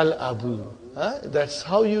 Tal'abu. That's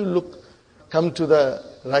how you come to the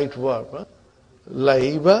right verb.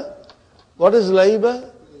 Laiba. What is laiba?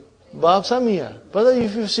 Bab Samia. Brother,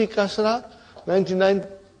 if you see kasra,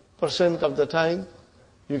 99% of the time,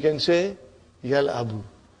 you can say yal'abu.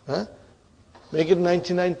 Make it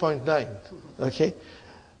 99.9. Okay?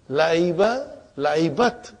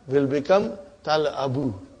 Laibat will become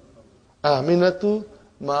tal'abu. Aminatu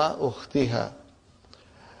ma ukhtiha.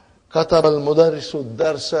 Katab al-mudarrisu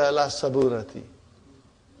darsa ala saburati.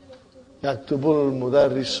 Yaktubul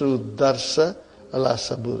mudarrisu darsa ala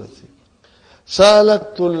saburati.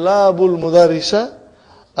 Salat tullabul mudarrisa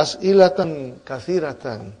as'ilatan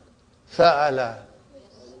kathiratan. Sa'ala.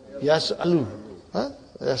 Yas'alu.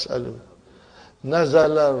 Yas'alu.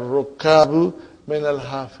 Nazala rukabu min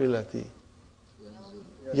al-hafilati.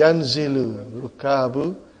 Yanzilu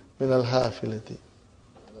rukabu min al-hafilati.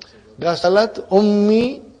 Gasalat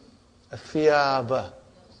ummi thiyaba.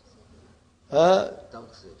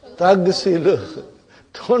 Tagsilu.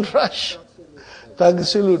 Don't rush.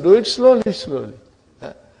 Tagsilu. Do it slowly.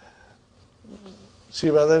 See,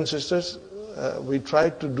 brothers and sisters, we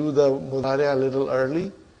tried to do the mudari a little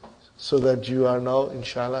early so that you are now,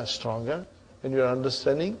 inshallah, stronger in your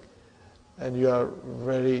understanding and you are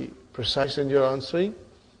very precise in your answering.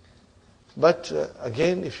 But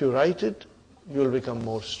again, if you write it, you will become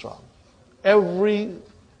more strong. Every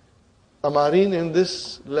tamarin in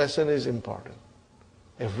this lesson is important.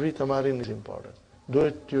 Every tamarin is important. Do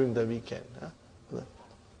it during the weekend.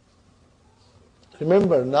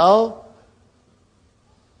 Remember, now,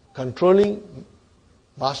 mastering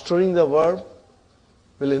the verb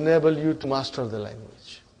will enable you to master the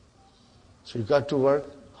language. So you got to work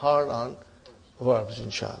hard on verbs,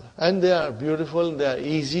 inshallah. And they are beautiful, they are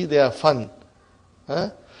easy, they are fun.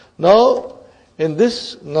 Now, in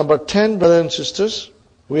this number 10, brothers and sisters,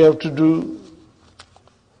 we have to do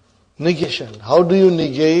negation. How do you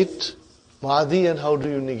negate Madi and how do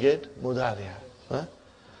you negate Mudariya?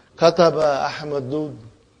 Kataba Ahmadu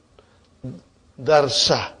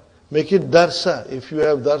Darsa. Make it Darsa. If you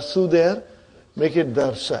have Darsu there, make it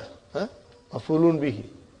Darsa. Mafulun bihi.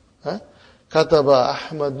 Kataba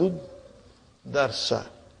Ahmadu Darsa.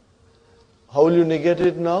 How will you negate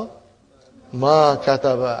it now? Ma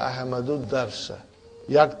kataba Ahmadu Darsa.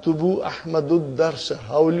 Yaktubu Ahmadu Darsa.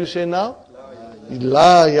 How will you say now?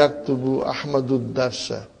 La yaktubu Ahmadu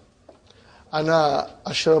Darsa. Ana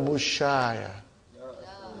ashrabu shaya.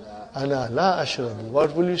 Ana la ashrabu.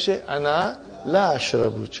 What will you say? Ana la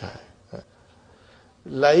ashrabu chaya.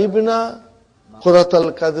 Laibna qurat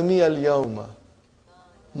al-kadmi al-yawma.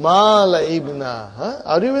 Ma laibna.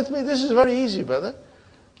 Are you with me? This is very easy, brother.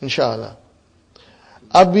 Inshallah.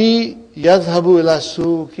 Abi yadhabu ila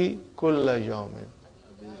suki kulla yawmin.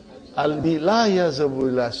 Albi la yadhabu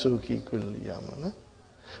ila suki kulla yawmin.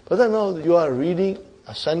 Brother, now you are reading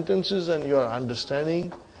sentences and you are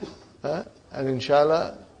understanding. And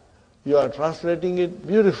inshallah, you are translating it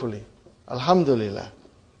beautifully. Alhamdulillah.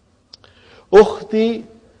 Ukhti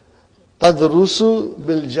tadrusu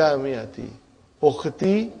bil jamiati.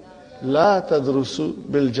 Ukhti la tadrusu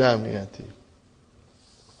bil jamiati.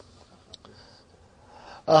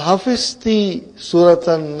 Hafizti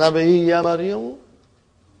suratan nabi ya Maryam.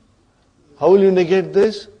 How will you negate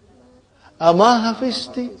this? Ama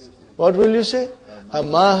hafizti. What will you say?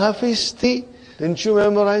 Ama hafizti. Didn't you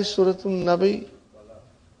memorize Suratul Nabi?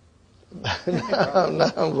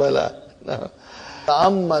 No, bala. No.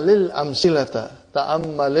 Ta'ammalil amsilata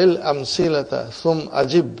thum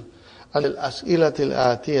ajib anil as'ilatil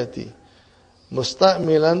atiyati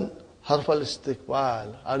musta'milan harfal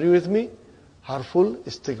istiqbal. Are you with me? Harful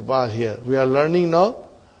istiqbal here. We are learning now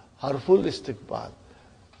harful istiqbal,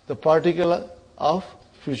 the particle of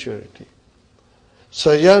futurity.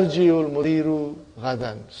 Sayarji'ul mudiru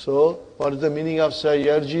ghadan. So, what is the meaning of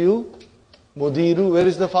sayarji'u? Mudiru. Where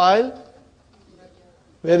is the file?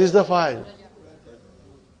 Where is the file?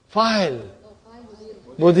 File.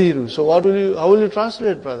 Mudiru. So how will you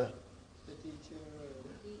translate, brother? The teacher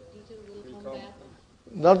will come back.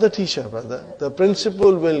 Not the teacher, brother. The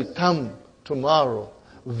principal will come tomorrow.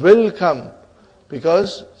 Will come.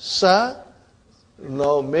 Because sa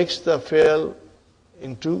now makes the fail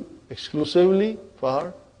into exclusively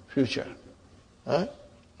for future. Huh?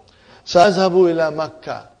 Sa'azhabu ila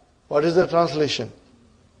Makkah. What is the translation?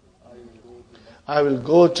 I will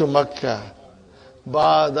go to Makkah.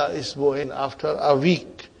 Ba'da isbu'in, after a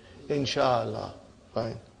week. Inshallah.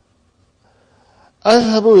 Fine.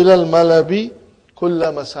 Azhabu ila al-malabi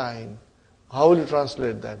kulla masa'in. How will you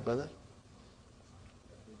translate that, brother?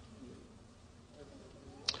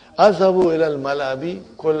 Azhabu ila al-malabi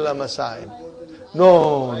kulla masa'in.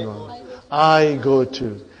 No. I go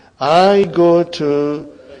to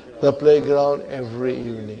the playground every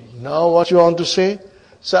evening. Now what you want to say?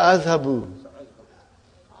 Sa'adhabu.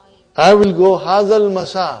 I will go hadal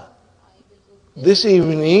masa. This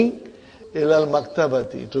evening, ila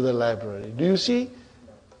al-maktabati, to the library. Do you see?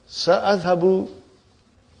 Sa'adhabu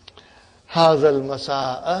hadal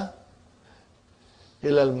masa'a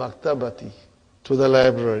ila al-maktabati, to the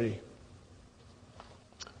library.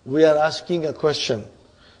 We are asking a question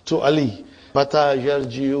to Ali. Mata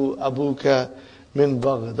yarji'u abuka min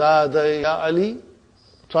Baghdad ya Ali?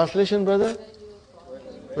 Translation, brother?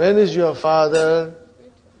 When is your father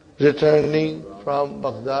returning from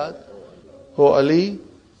Baghdad? O Ali?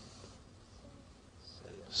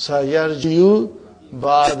 Sayarji'u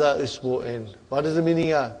ba'da isbu'in. What is the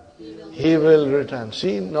meaning of? He will return.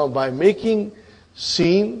 See, now by making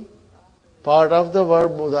seen part of the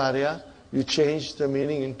verb mudariya, you change the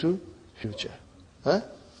meaning into future. Huh?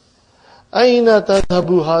 Aina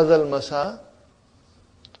tadhabu hadal masa?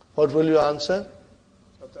 What will you answer?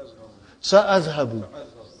 Sa'adhabu.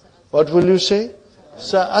 What will you say?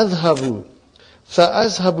 Sa'adhabu.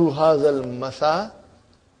 Sa'adhabu hadal masa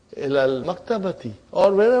ila al-maktabati.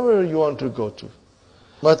 Or wherever you want to go to.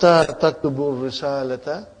 Mata taktubu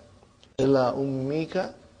risalata ila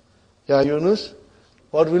ummika. Ya Yunus?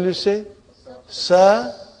 What will you say?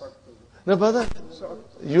 No, brother.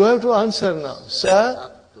 You have to answer now.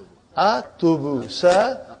 Sa'aktubu.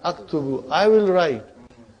 Sa'aktubu. I will write.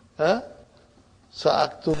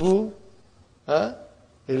 Sa'aktubu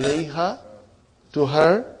ilayha, to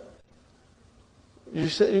her.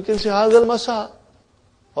 You can say hadal masa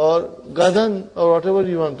or gadan or whatever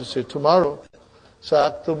you want to say. Tomorrow.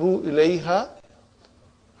 Sa'aktubu ilayha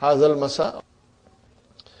hadal masa.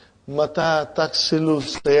 Mata taksilu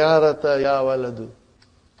sayarata ya waladu.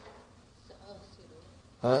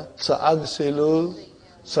 Sa'agsilu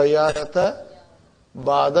sayarata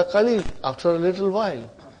ba'da qalil, after a little while.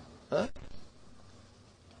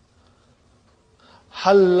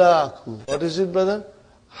 Hallaku. What is it, brother?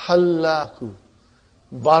 Hallaku.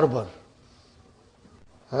 Barber.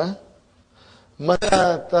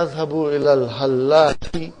 Mata tadhabu ila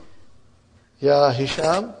al-hallaki ya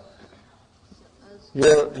Hisham?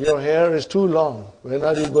 Your hair is too long. When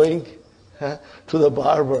are you going to the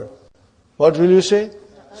barber? What will you say?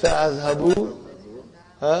 Sa'adhabu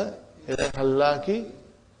ila al-hallaki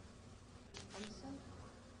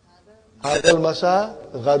hadal masa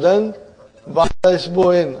gadan ba'da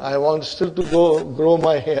isbu'in. I want still to grow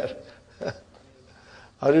my hair.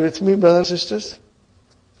 Are you with me, brothers and sisters?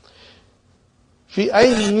 Fi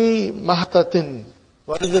ayyi mahatatin.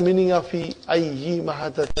 What is the meaning of fi ayyi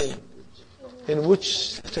mahatatin? In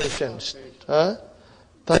which stations?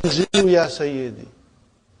 Tanzilu ya sayyidi.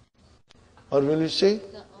 Or will you say?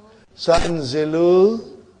 Sa'anzilu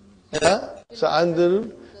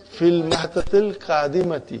fil mahatatil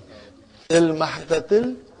qadimati. Fil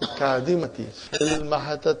mahatatil qadimati. Fil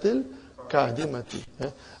mahatatil qadimati.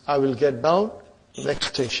 I will get down next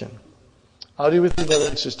station. Are you with me, brothers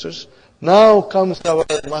and sisters? Now comes our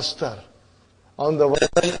master on the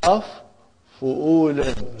wazn of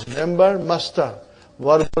fu'ulan. Remember, master,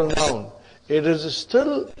 verbal noun. It is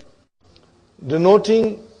still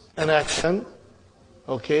denoting an action,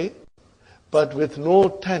 okay, but with no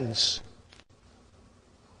tense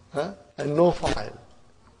and no file.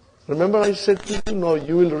 Remember I said to you, no,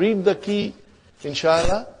 you will read the key,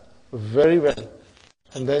 inshallah, very well,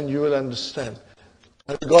 and then you will understand.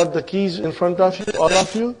 Have you got the keys in front of you, all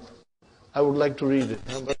of you? I would like to read it.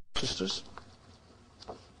 Remember, sisters?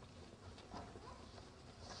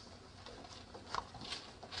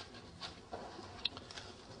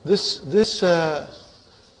 This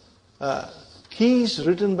keys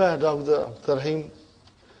written by Dr. Rahim,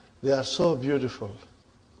 they are so beautiful.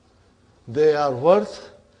 They are worth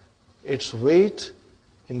its weight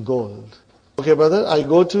in gold. Okay, brother, I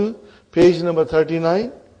go to page number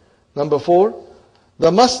 39, number 4.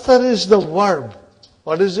 The master is the verb.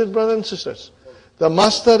 What is it, brothers and sisters? The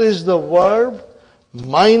master is the verb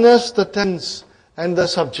minus the tense and the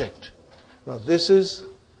subject. Now this is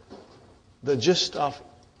the gist of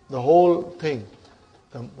the whole thing.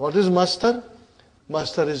 What is mastar?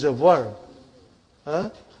 Mastar is a verb.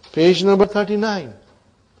 Page number 39.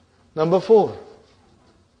 Number 4.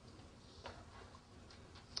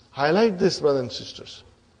 Highlight this, brothers and sisters.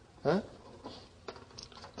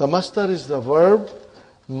 The mastar is the verb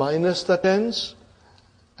minus the tense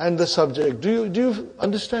and the subject. Do you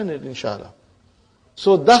understand it, inshallah?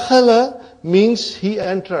 So dakhala means he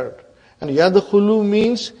entered, and yadkhulu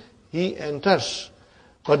means he enters.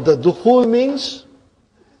 But the dukhul means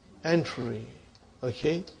entry.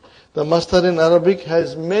 Okay? The mastar in Arabic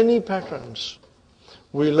has many patterns.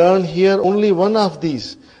 We learn here only one of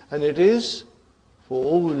these, and it is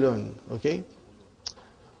fu'ulun. Okay?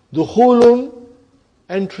 Dukhulun,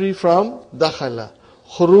 entry from dakhala.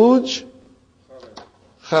 Khuruj,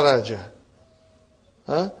 kharaja.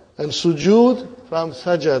 And sujood from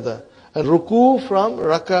sajada. And ruku from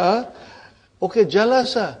raka'a. Okay,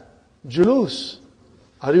 jalasa, julus.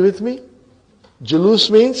 Are you with me?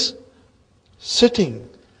 Julus means sitting.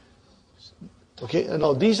 Okay, and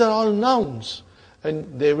now these are all nouns.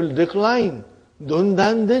 And they will decline. Dun,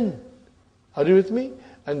 dan, din. Are you with me?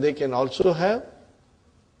 And they can also have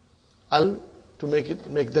al to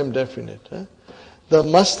make them definite. The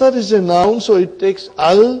mastar is a noun, so it takes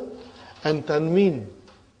al and tanween.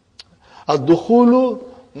 Ad-dukhulu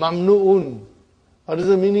mamnu'un. What is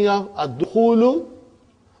the meaning of ad-dukhulu?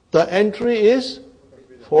 The entry is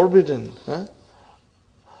forbidden.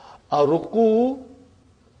 A-ruku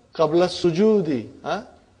qabla sujudi.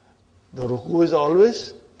 The ruku is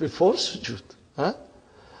always before sujud.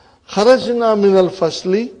 Kharajna min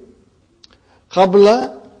al-fasli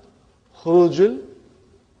qabla khurujil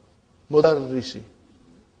mudarrisi.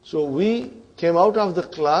 So we came out of the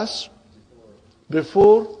class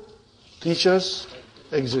before teachers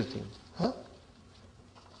exiting.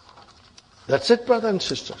 That's it, brothers and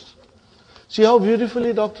sisters. See how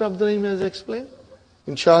beautifully Dr. Abdurrahim has explained?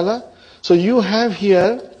 Inshallah. So you have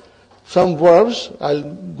here some verbs. I'll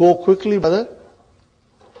go quickly, brother.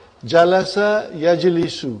 Jalasa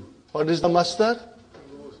yajlisu. What is the masdar?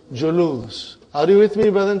 Julus. Are you with me,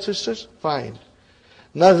 brothers and sisters? Fine.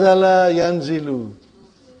 Nazala yanzilu.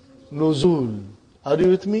 Nuzul. Are you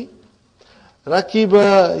with me?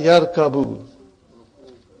 Rakiba yarkabu.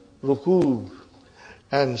 Ruku.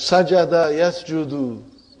 And sajada yasjudu.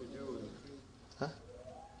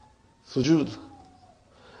 Sujud.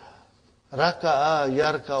 Raka'a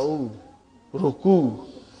yarka'u. Ruku.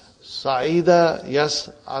 Sa'ida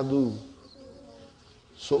yas'adu.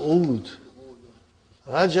 Su'ud.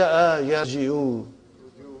 Raja'a yarji'u.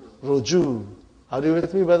 Ruju. Are you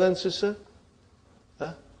with me, brother and sister?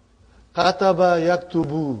 Kataba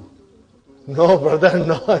yaktubu. No, brother,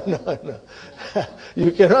 no.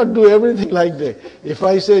 You cannot do everything like that. If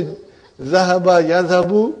I say Zahaba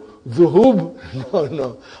yadhabu, zuhub,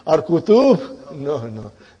 no. Or kutub,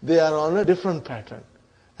 no. They are on a different pattern.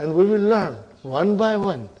 And we will learn one by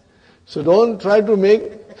one. So don't try to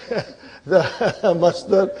make the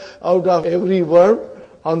masdar out of every verb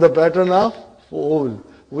on the pattern of fu'ul.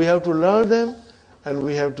 We have to learn them and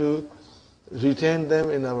we have to retain them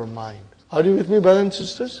in our mind. Are you with me, brothers and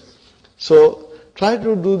sisters? So try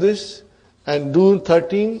to do this and do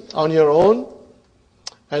 13 on your own,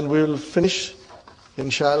 and we will finish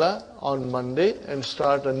inshallah on Monday and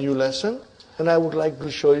start a new lesson. And I would like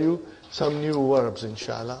to show you some new verbs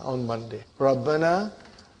inshallah on Monday. Rabbana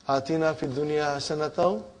atina fid dunya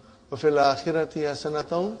hasanatan wa fil akhirati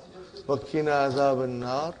hasanatan wa qina azaban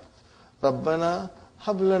nar. Rabbana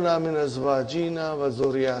hab lana min azwajina wa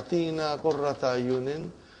zurriyatina qurrata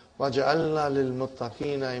ayunin waj'alna lil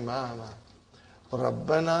muttaqina imama.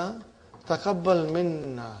 Rabbana taqabbal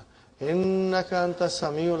minna innaka antas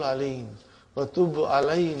samiul alim wa tub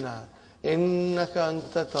alayna innaka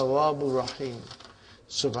antat tawwabur rahim.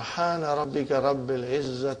 Subhana rabbika rabbil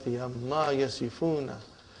izzati amma yasifuna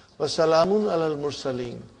wa salamun alal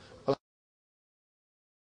mursalin